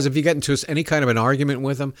 Because if you get into any kind of an argument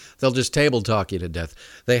with them, they'll just table talk you to death.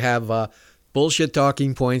 They have bullshit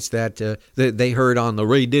talking points that they heard on the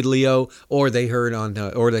Ray Diddley-O, or they heard on,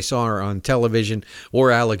 or they saw on television,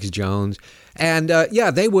 or Alex Jones. And,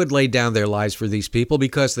 they would lay down their lives for these people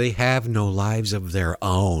because they have no lives of their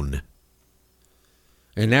own.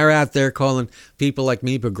 And they're out there calling people like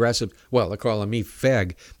me progressive. Well, they're calling me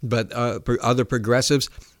fag, but other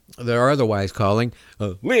progressives, they're otherwise calling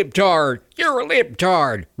libtard. You're a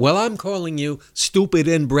libtard. Well, I'm calling you stupid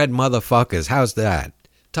inbred motherfuckers. How's that?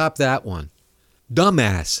 Top that one.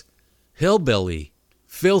 Dumbass, hillbilly,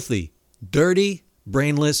 filthy, dirty,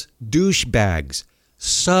 brainless douchebags,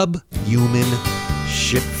 subhuman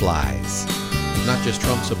shitflies. Not just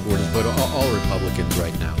Trump supporters, but all Republicans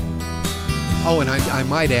right now. Oh, and I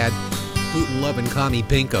might add, Putin-loving commie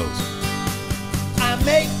pinkos. I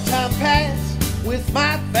make time pass with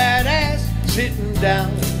my fat ass sitting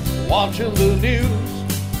down watching the news.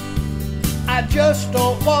 I just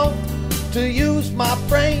don't want to use my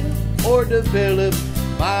brain or develop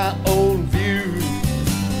my own views.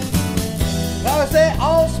 Cause they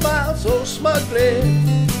all smile so smugly,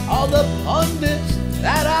 all the pundits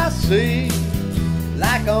that I see,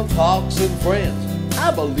 like on Fox and Friends. I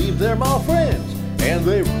believe they're my friends, and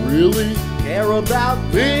they really care about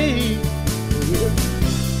me.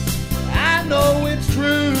 I know it's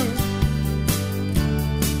true,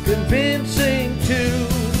 convincing too,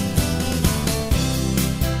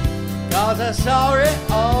 cause I saw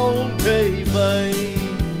it on TV.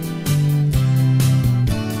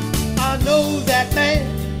 I know that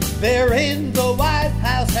man there in the White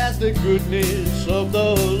House has the goodness of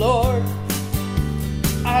the Lord.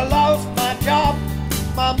 I lost my job,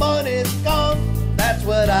 my money's gone, that's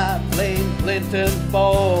what I blame Clinton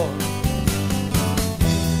for.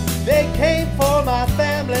 They came for my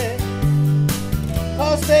family,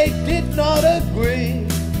 cause they did not agree.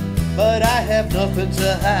 But I have nothing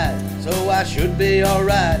to hide, so I should be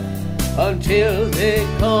alright until they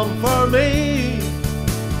come for me.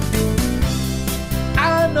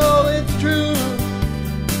 I know it's true,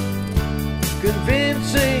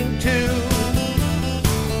 convincing too,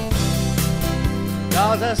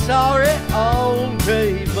 cause I saw it on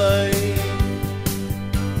TV.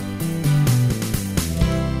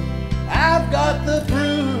 I've got the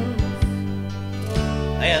proof,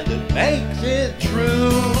 and it makes it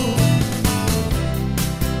true,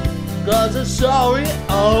 cause I saw it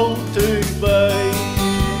on TV.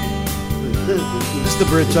 This is the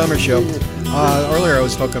Brit Summer Show. Earlier I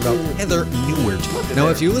was talking about Heather Nauert. Now,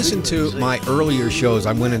 if you listen to my earlier shows,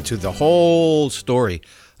 I went into the whole story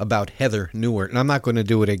about Heather Nauert, and I'm not going to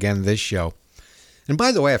do it again this show. And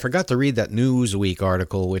by the way, I forgot to read that Newsweek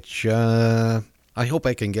article, which I hope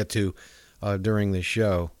I can get to during this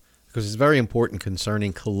show, because it's very important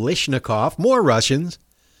concerning Kalishnikov. More Russians.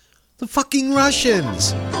 The fucking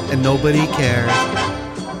Russians. And nobody cares.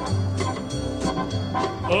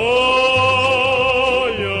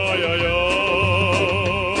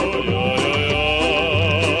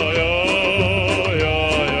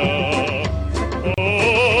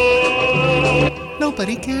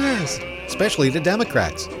 Nobody cares, especially the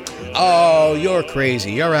Democrats. Oh, you're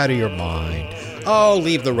crazy. You're out of your mind. Oh,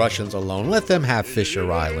 leave the Russians alone. Let them have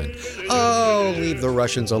Fisher Island. Oh, leave the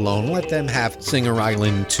Russians alone. Let them have Singer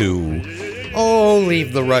Island too. Oh,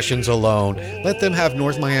 leave the Russians alone. Let them have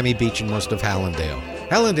North Miami Beach and most of Hallandale.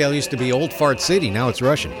 Hallandale used to be Old Fart City. Now it's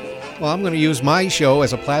Russian. Well, I'm going to use my show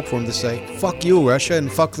as a platform to say, fuck you, Russia,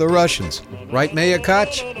 and fuck the Russians. Right, Mayor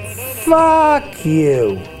Koch? Fuck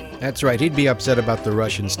you. That's right. He'd be upset about the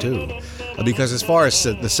Russians, too. Because as far as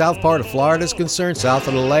the south part of Florida is concerned, south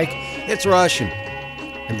of the lake, it's Russian.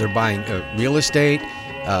 And they're buying real estate,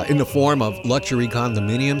 in the form of luxury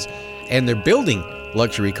condominiums, and they're building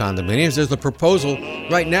luxury condominiums. There's a proposal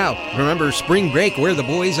right now. Remember spring break, where the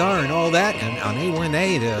boys are and all that, and on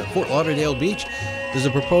A1A to Fort Lauderdale Beach, there's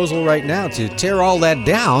a proposal right now to tear all that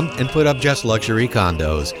down and put up just luxury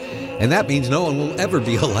condos. And that means no one will ever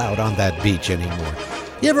be allowed on that beach anymore.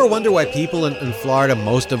 You ever wonder why people in Florida,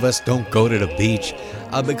 most of us, don't go to the beach?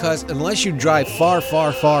 Because unless you drive far,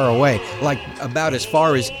 far, far away, like about as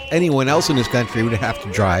far as anyone else in this country would have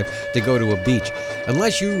to drive to go to a beach,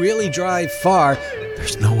 unless you really drive far,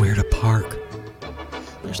 there's nowhere to park.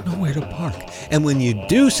 There's nowhere to park. And when you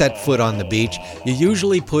do set foot on the beach, you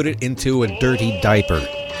usually put it into a dirty diaper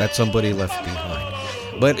that somebody left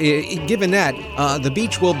behind. But given that, the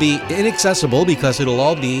beach will be inaccessible because it'll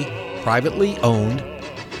all be privately owned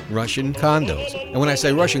Russian condos. And when I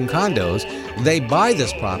say Russian condos, they buy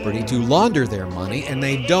this property to launder their money, and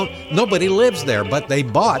nobody lives there, but they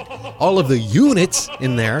bought all of the units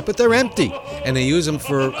in there, but they're empty. And they use them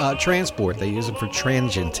for transport. They use them for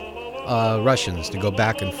transient Russians to go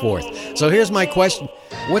back and forth. So here's my question.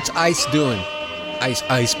 What's ICE doing?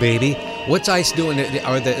 ICE, baby. What's ICE doing?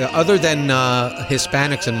 Other than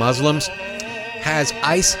Hispanics and Muslims, has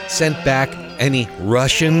ICE sent back any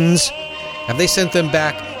Russians? Have they sent them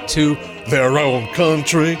back to their own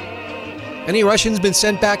country? Any Russians been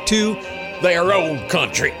sent back to their own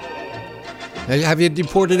country? Have you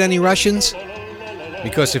deported any Russians?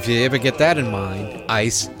 Because if you ever get that in mind,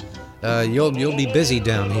 ICE, you'll be busy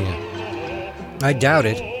down here. I doubt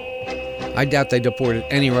it. I doubt they deported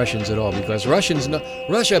any Russians at all, because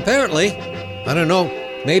Russia apparently, I don't know,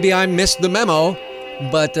 maybe I missed the memo,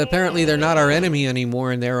 but apparently they're not our enemy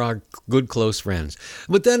anymore, and they're our good close friends.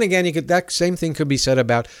 But then again, that same thing could be said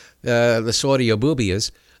about the Saudi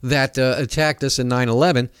Abubias that attacked us in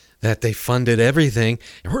 9/11, that they funded everything,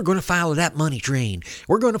 and we're going to follow that money train.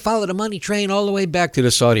 We're going to follow the money train all the way back to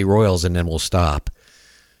the Saudi royals, and then we'll stop.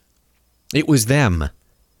 It was them.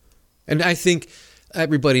 And I think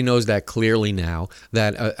everybody knows that clearly now,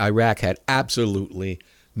 that Iraq had absolutely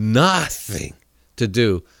nothing to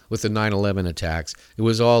do with the 9/11 attacks. It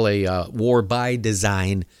was all a war by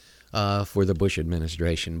design for the Bush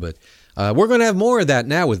administration. But we're going to have more of that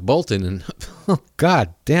now with Bolton. And oh,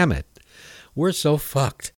 God damn it. We're so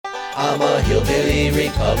fucked. I'm a hillbilly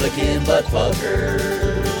Republican butt fucker.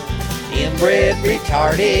 Inbred,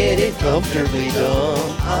 retarded, and comfortably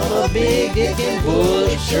dumb. I'm a big dick and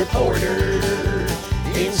Bush supporter.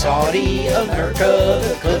 In Saudi America,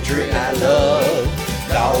 the country I love.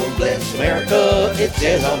 God bless America, it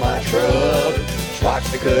says on my truck.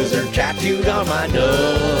 Swatch because they're tattooed on my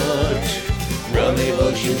nuts. Rummy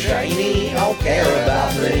looks and shiny, don't care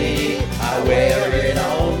about me. I wear it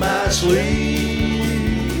on my sleeve.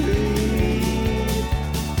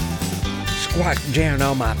 Squat down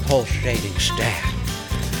on my pulsating stack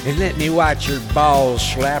and let me watch your balls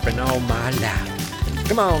slapping on my lap.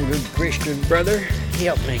 Come on, good Christian brother,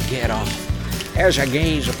 help me get off as I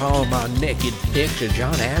gaze upon my naked pics of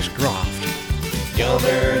John Ashcroft.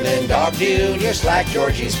 Dumber than dog do, just like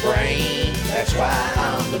Georgie's brain. That's why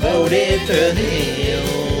I'm devoted to him.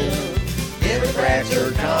 Democrats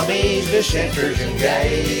are commies, dissenters and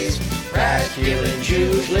gays. Christ-killing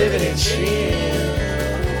Jews living in sin.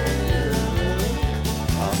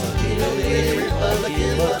 I'm a hillbilly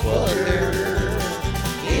Republican buttfucker.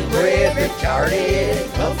 Inbred,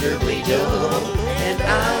 retarded, comfortably dumb. And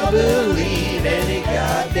I believe any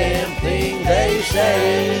goddamn thing they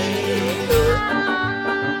say.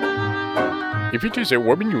 If it is a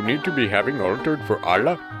woman you need to be having altered for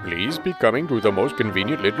Allah, please be coming to the most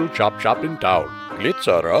convenient little chop shop in town. Glitz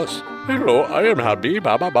are us. Hello, I am Habib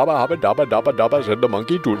Baba Baba Habba Dabba Dabba Dabba, said the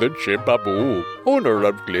monkey to the chimp Babu, owner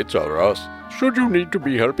of Glitz are us. Should you need to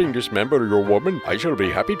be helping dismember your woman, I shall be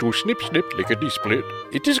happy to snip snip lickety split.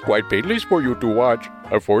 It is quite painless for you to watch.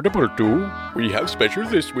 Affordable too. We have special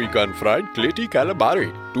this week on fried clitty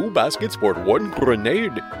calamari. 2 baskets for 1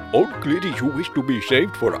 grenade. Old clitties who wish to be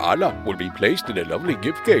saved for Allah will be placed in a lovely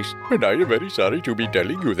gift case. And I am very sorry to be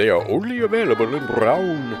telling you they are only available in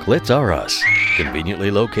brown. Glitz are us.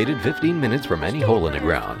 Conveniently located 15 minutes from any hole in the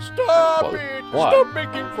ground. Stop it! What? Stop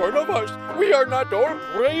making fun of us. We are not all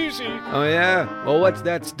crazy. Oh yeah? Well, what's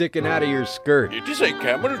that sticking out of your skirt? It is a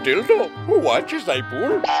camel dildo. Watch as I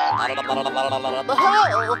pull.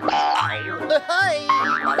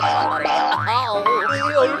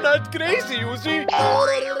 You're not crazy, you see.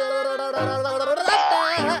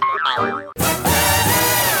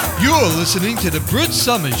 You're listening to the Brit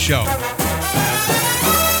Summers Show.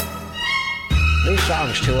 This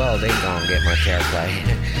song's too old, ain't gonna get much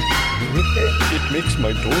airplay. It makes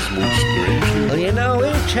my toes move strangely. Well, you know,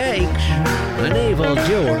 it takes an evil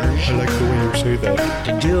doer. I like the way you say that.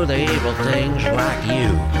 To do the evil things like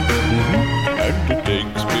you. And it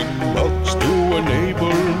takes big bucks to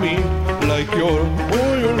enable me, like your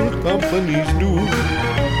oil companies do.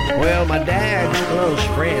 Well, my dad's close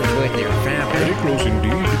friends with your family. Very close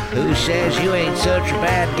indeed. Who says you ain't such a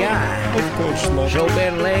bad guy? Of course not. So,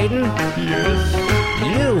 Ben Laden? Yes?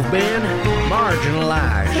 You've been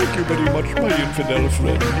marginalized. Thank you very much, my infidel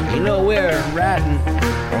friend. You know, we're riding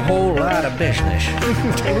a whole lot of business.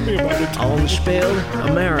 Tell me about it. On spilled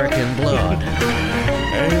American blood.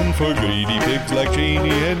 And for greedy pigs like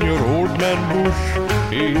Cheney and your old man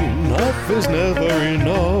Bush, enough is never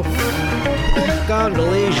enough.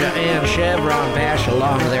 Condoleezza and Chevron pass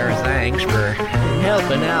along their thanks for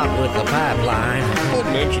helping out with the pipeline.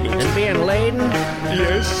 Don't mention it. And Ben Laden?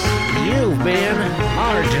 Yes? You've been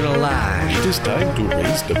marginalized. It is time to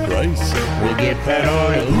raise the price. We'll get that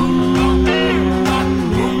oil.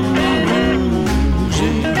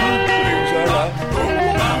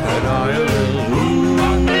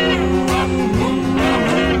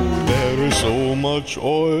 So much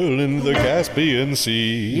oil in the Caspian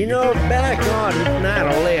Sea. You know, back on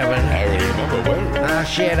 9/11, I remember where. I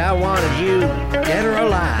said I wanted you dead or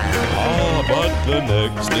alive. Ah, but the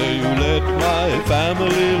next day you let my family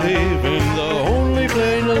live in the only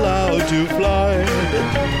plane allowed to fly.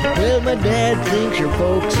 Well, my dad thinks your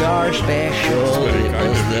folks are special. It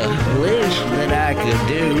was the least that I could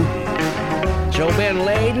do. So, Ben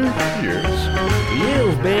Laden? Yes?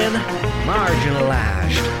 You've been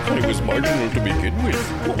marginalized. I was marginal to begin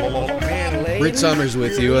with. Brit Summers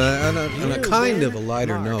with you on a kind of a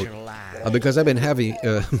lighter note, because I've been heavy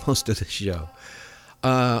most of the show.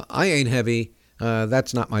 I ain't heavy.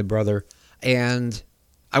 That's not my brother. And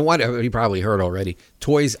you probably heard already,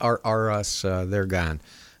 Toys R Us, they're gone.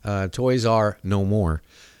 Toys R no more.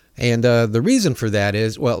 And the reason for that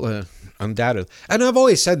is, well, undoubtedly, and I've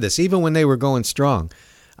always said this, even when they were going strong,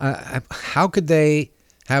 how could they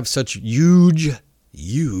have such huge,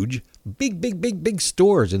 big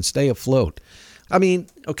stores and stay afloat? I mean,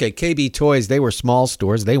 okay, KB Toys, they were small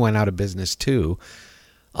stores. They went out of business too.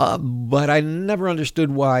 But I never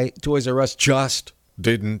understood why Toys R Us just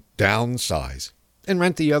didn't downsize and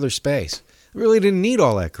rent the other space. Really didn't need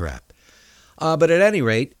all that crap. But at any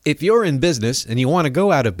rate, if you're in business and you want to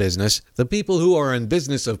go out of business, the people who are in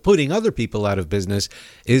business of putting other people out of business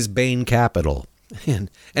is Bain Capital. And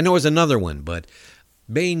there was another one, but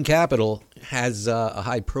Bain Capital has a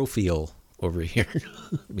high profile over here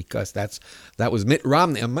because that was Mitt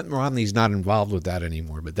Romney. Mitt Romney's not involved with that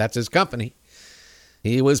anymore, but that's his company.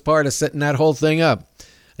 He was part of setting that whole thing up.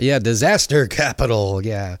 Yeah, disaster capital.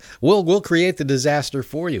 Yeah, we'll create the disaster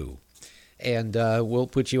for you, and we'll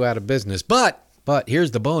put you out of business. But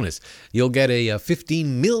here's the bonus: you'll get a $15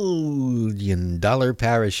 million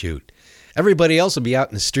parachute. Everybody else will be out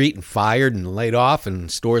in the street and fired and laid off, and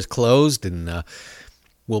stores closed, and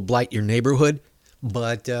will blight your neighborhood.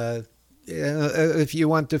 But if you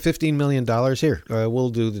want the $15 million, here,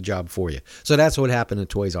 we'll do the job for you. So that's what happened at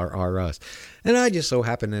Toys R Us. And I just so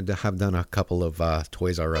happen to have done a couple of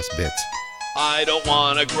Toys R Us bits. I don't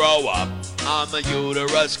want to grow up, I'm a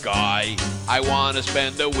uterus guy. I want to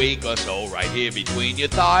spend a week or so right here between your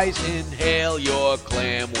thighs. Inhale your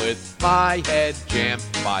clam with my head jammed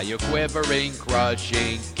by your quivering,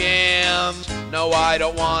 crushing gams. No, I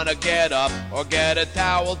don't want to get up or get a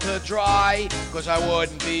towel to dry, 'cause I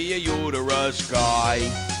wouldn't be a uterus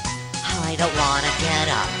guy. I don't want to get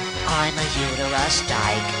up, I'm a uterus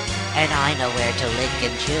dyke. And I know where to lick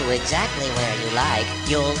and chew exactly where you like.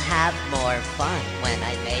 You'll have more fun when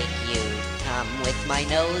I make you come with my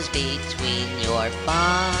nose between your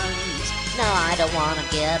buns. No, I don't want to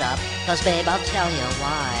get up, 'cause babe, I'll tell you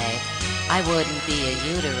why. I wouldn't be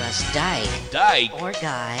a uterus dyke. Dyke? Or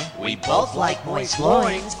guy. We both like moist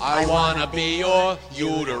loins. I want to be your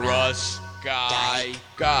uterus guy.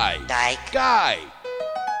 Guy.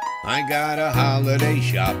 I got a holiday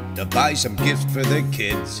shop to buy some gifts for the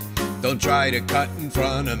kids. Don't try to cut in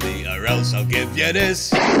front of me or else I'll give you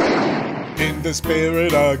this. In the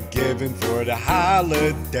spirit of giving for the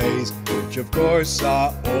holidays, which of course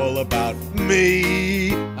are all about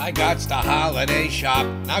me. I got the holiday shop,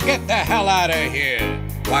 now get the hell out of here,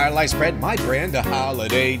 while I spread my brand of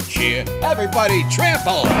holiday cheer. Everybody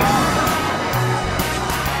trample!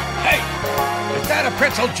 Hey, is that a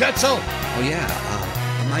pretzel jetzel? Oh yeah,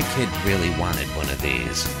 my kid really wanted one of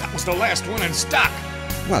these. That was the last one in stock.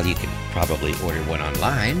 Well, you can probably order one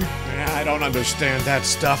online. Yeah, I don't understand that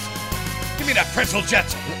stuff. Give me that pretzel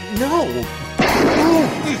jetzel. No.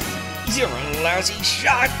 You're a lousy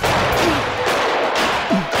shot.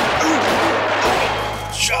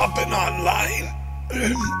 jumping online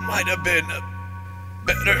might have been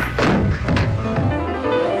better.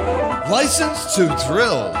 Licensed to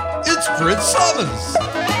thrill. It's Brit Summers.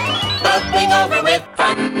 Bubbling over with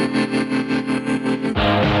fun.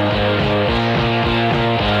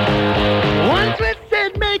 Once we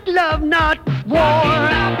said make love, not war.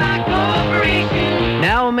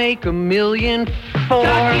 Now make $1.4 million.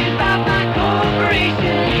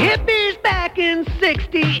 Hippies back in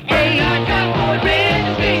 '68.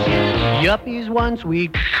 Yuppies once we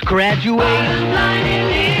graduate.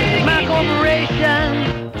 My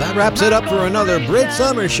corporation. That wraps it up for another Brit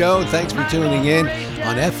Summer Show. Thanks for tuning in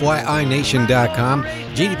on FYINation.com,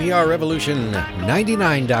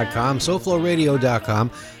 GDPRRevolution99.com,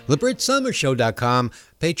 SoFloRadio.com, TheBritSummerShow.com,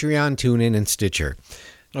 Patreon, TuneIn, and Stitcher.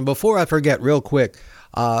 Now, before I forget, real quick,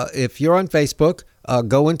 if you're on Facebook,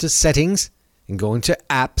 go into Settings and go into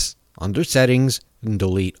Apps, under Settings, and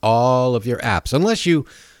delete all of your apps, unless you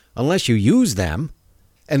use them,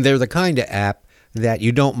 and they're the kind of app that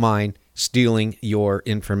you don't mind stealing your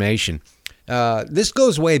information. This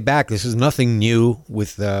goes way back. This is nothing new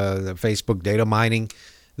with the Facebook data mining.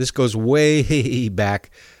 This goes way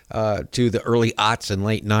back to the early aughts and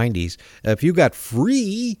late 90s. If you got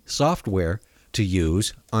free software to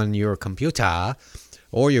use on your computer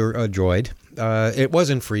or your Droid, it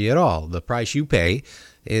wasn't free at all. The price you pay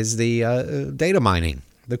is the data mining,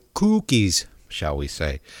 the cookies, shall we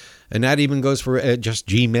say. And that even goes for just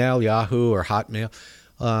Gmail, Yahoo, or Hotmail.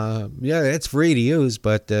 Yeah, it's free to use,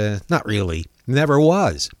 but not really. Never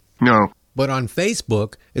was. No. But on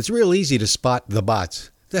Facebook, it's real easy to spot the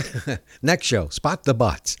bots. Next show, spot the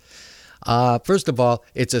bots. First of all,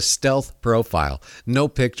 it's a stealth profile. No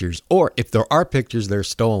pictures. Or if there are pictures, they're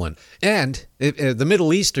stolen. And if the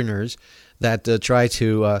Middle Easterners that try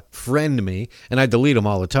to friend me, and I delete them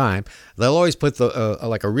all the time, they'll always put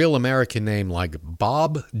like a real American name like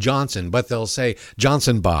Bob Johnson, but they'll say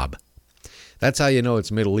Johnson Bob. That's how you know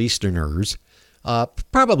it's Middle Easterners.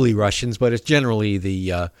 Probably Russians, but it's generally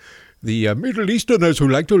the Middle Easterners who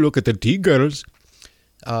like to look at the tigers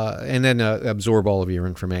and then absorb all of your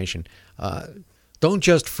information. Don't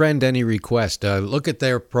just friend any request. Look at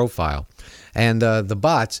their profile. And the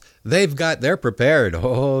bots, they're prepared.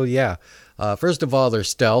 Oh, yeah. First of all, they're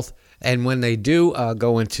stealth. And when they do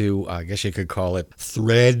go into, I guess you could call it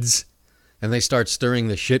threads, and they start stirring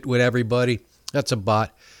the shit with everybody, that's a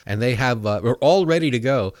bot. And they have, we're all ready to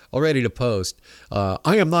go, all ready to post.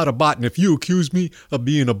 I am not a bot, and if you accuse me of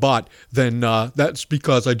being a bot, then that's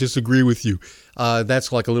because I disagree with you.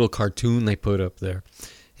 That's like a little cartoon they put up there.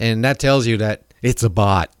 And that tells you that it's a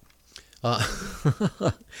bot.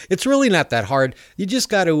 It's really not that hard. You just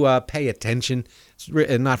got to pay attention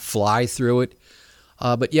and not fly through it.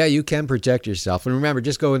 But yeah, you can protect yourself. And remember,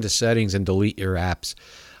 just go into settings and delete your apps.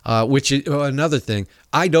 Which is another thing.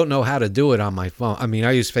 I don't know how to do it on my phone. I mean, I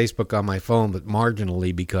use Facebook on my phone, but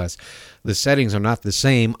marginally because the settings are not the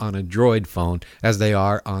same on a Droid phone as they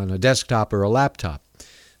are on a desktop or a laptop.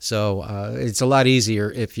 So it's a lot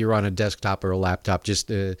easier if you're on a desktop or a laptop. Just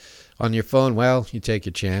on your phone, well, you take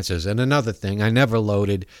your chances. And another thing, I never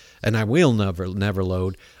loaded, and I will never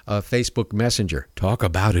load Facebook Messenger. Talk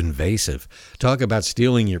about invasive. Talk about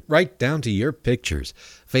stealing your right down to your pictures.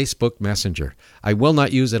 Facebook Messenger. I will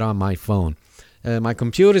not use it on my phone. My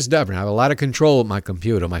computer's different. I have a lot of control with my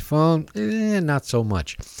computer. My phone, not so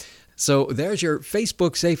much. So there's your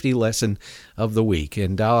Facebook safety lesson of the week,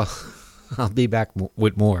 and I'll be back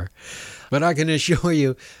with more. But I can assure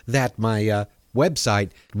you that my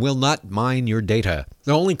website will not mine your data.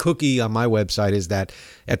 The only cookie on my website is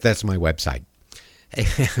that's my website.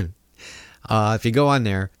 If you go on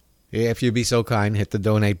there, if you'd be so kind, hit the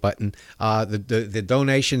donate button. The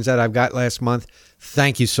donations that I've got last month,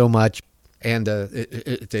 thank you so much. And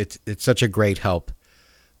it's such a great help.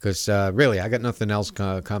 Because really, I got nothing else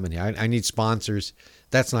coming here. I need sponsors.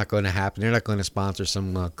 That's not going to happen. They're not going to sponsor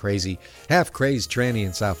some half-crazed tranny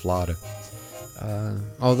in South Florida.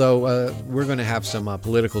 Although we're going to have some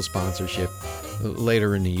political sponsorship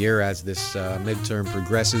later in the year as this midterm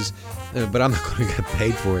progresses. But I'm not going to get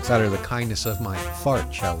paid for it. It's out of the kindness of my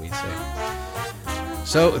heart, shall we say.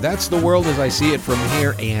 So that's the world as I see it from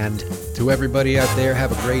here. And to everybody out there,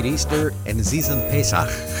 have a great Easter and Zizan Pesach.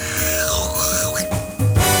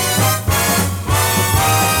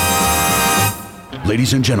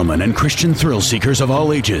 Ladies and gentlemen, and Christian thrill seekers of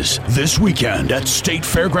all ages, this weekend at State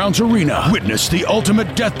Fairgrounds Arena, witness the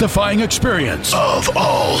ultimate death-defying experience of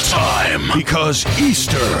all time. Because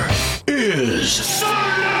Easter is...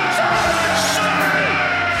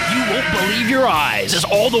 You won't believe your eyes as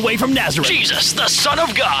all the way from Nazareth, Jesus, the Son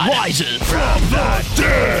of God, rises from the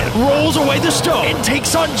dead, rolls away the stone, and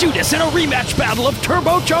takes on Judas in a rematch battle of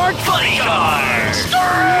turbocharged funny cars.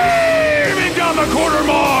 Streaming down the quarter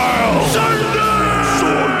mile!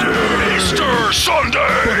 Easter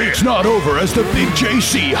Sunday! But it's not over as the big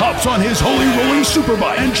JC hops on his holy rolling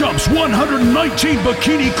superbike and jumps 119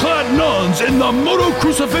 bikini-clad nuns in the Moto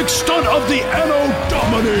Crucifix stunt of the Anno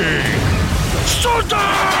Domini!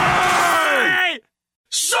 Sunday!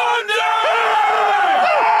 Sunday!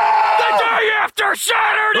 The day after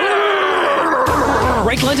Saturday!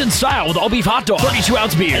 Break Lent in style with all beef hot dog,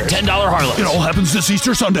 32-ounce beer, and $10 Harlow. It all happens this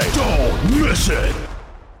Easter Sunday. Don't miss it!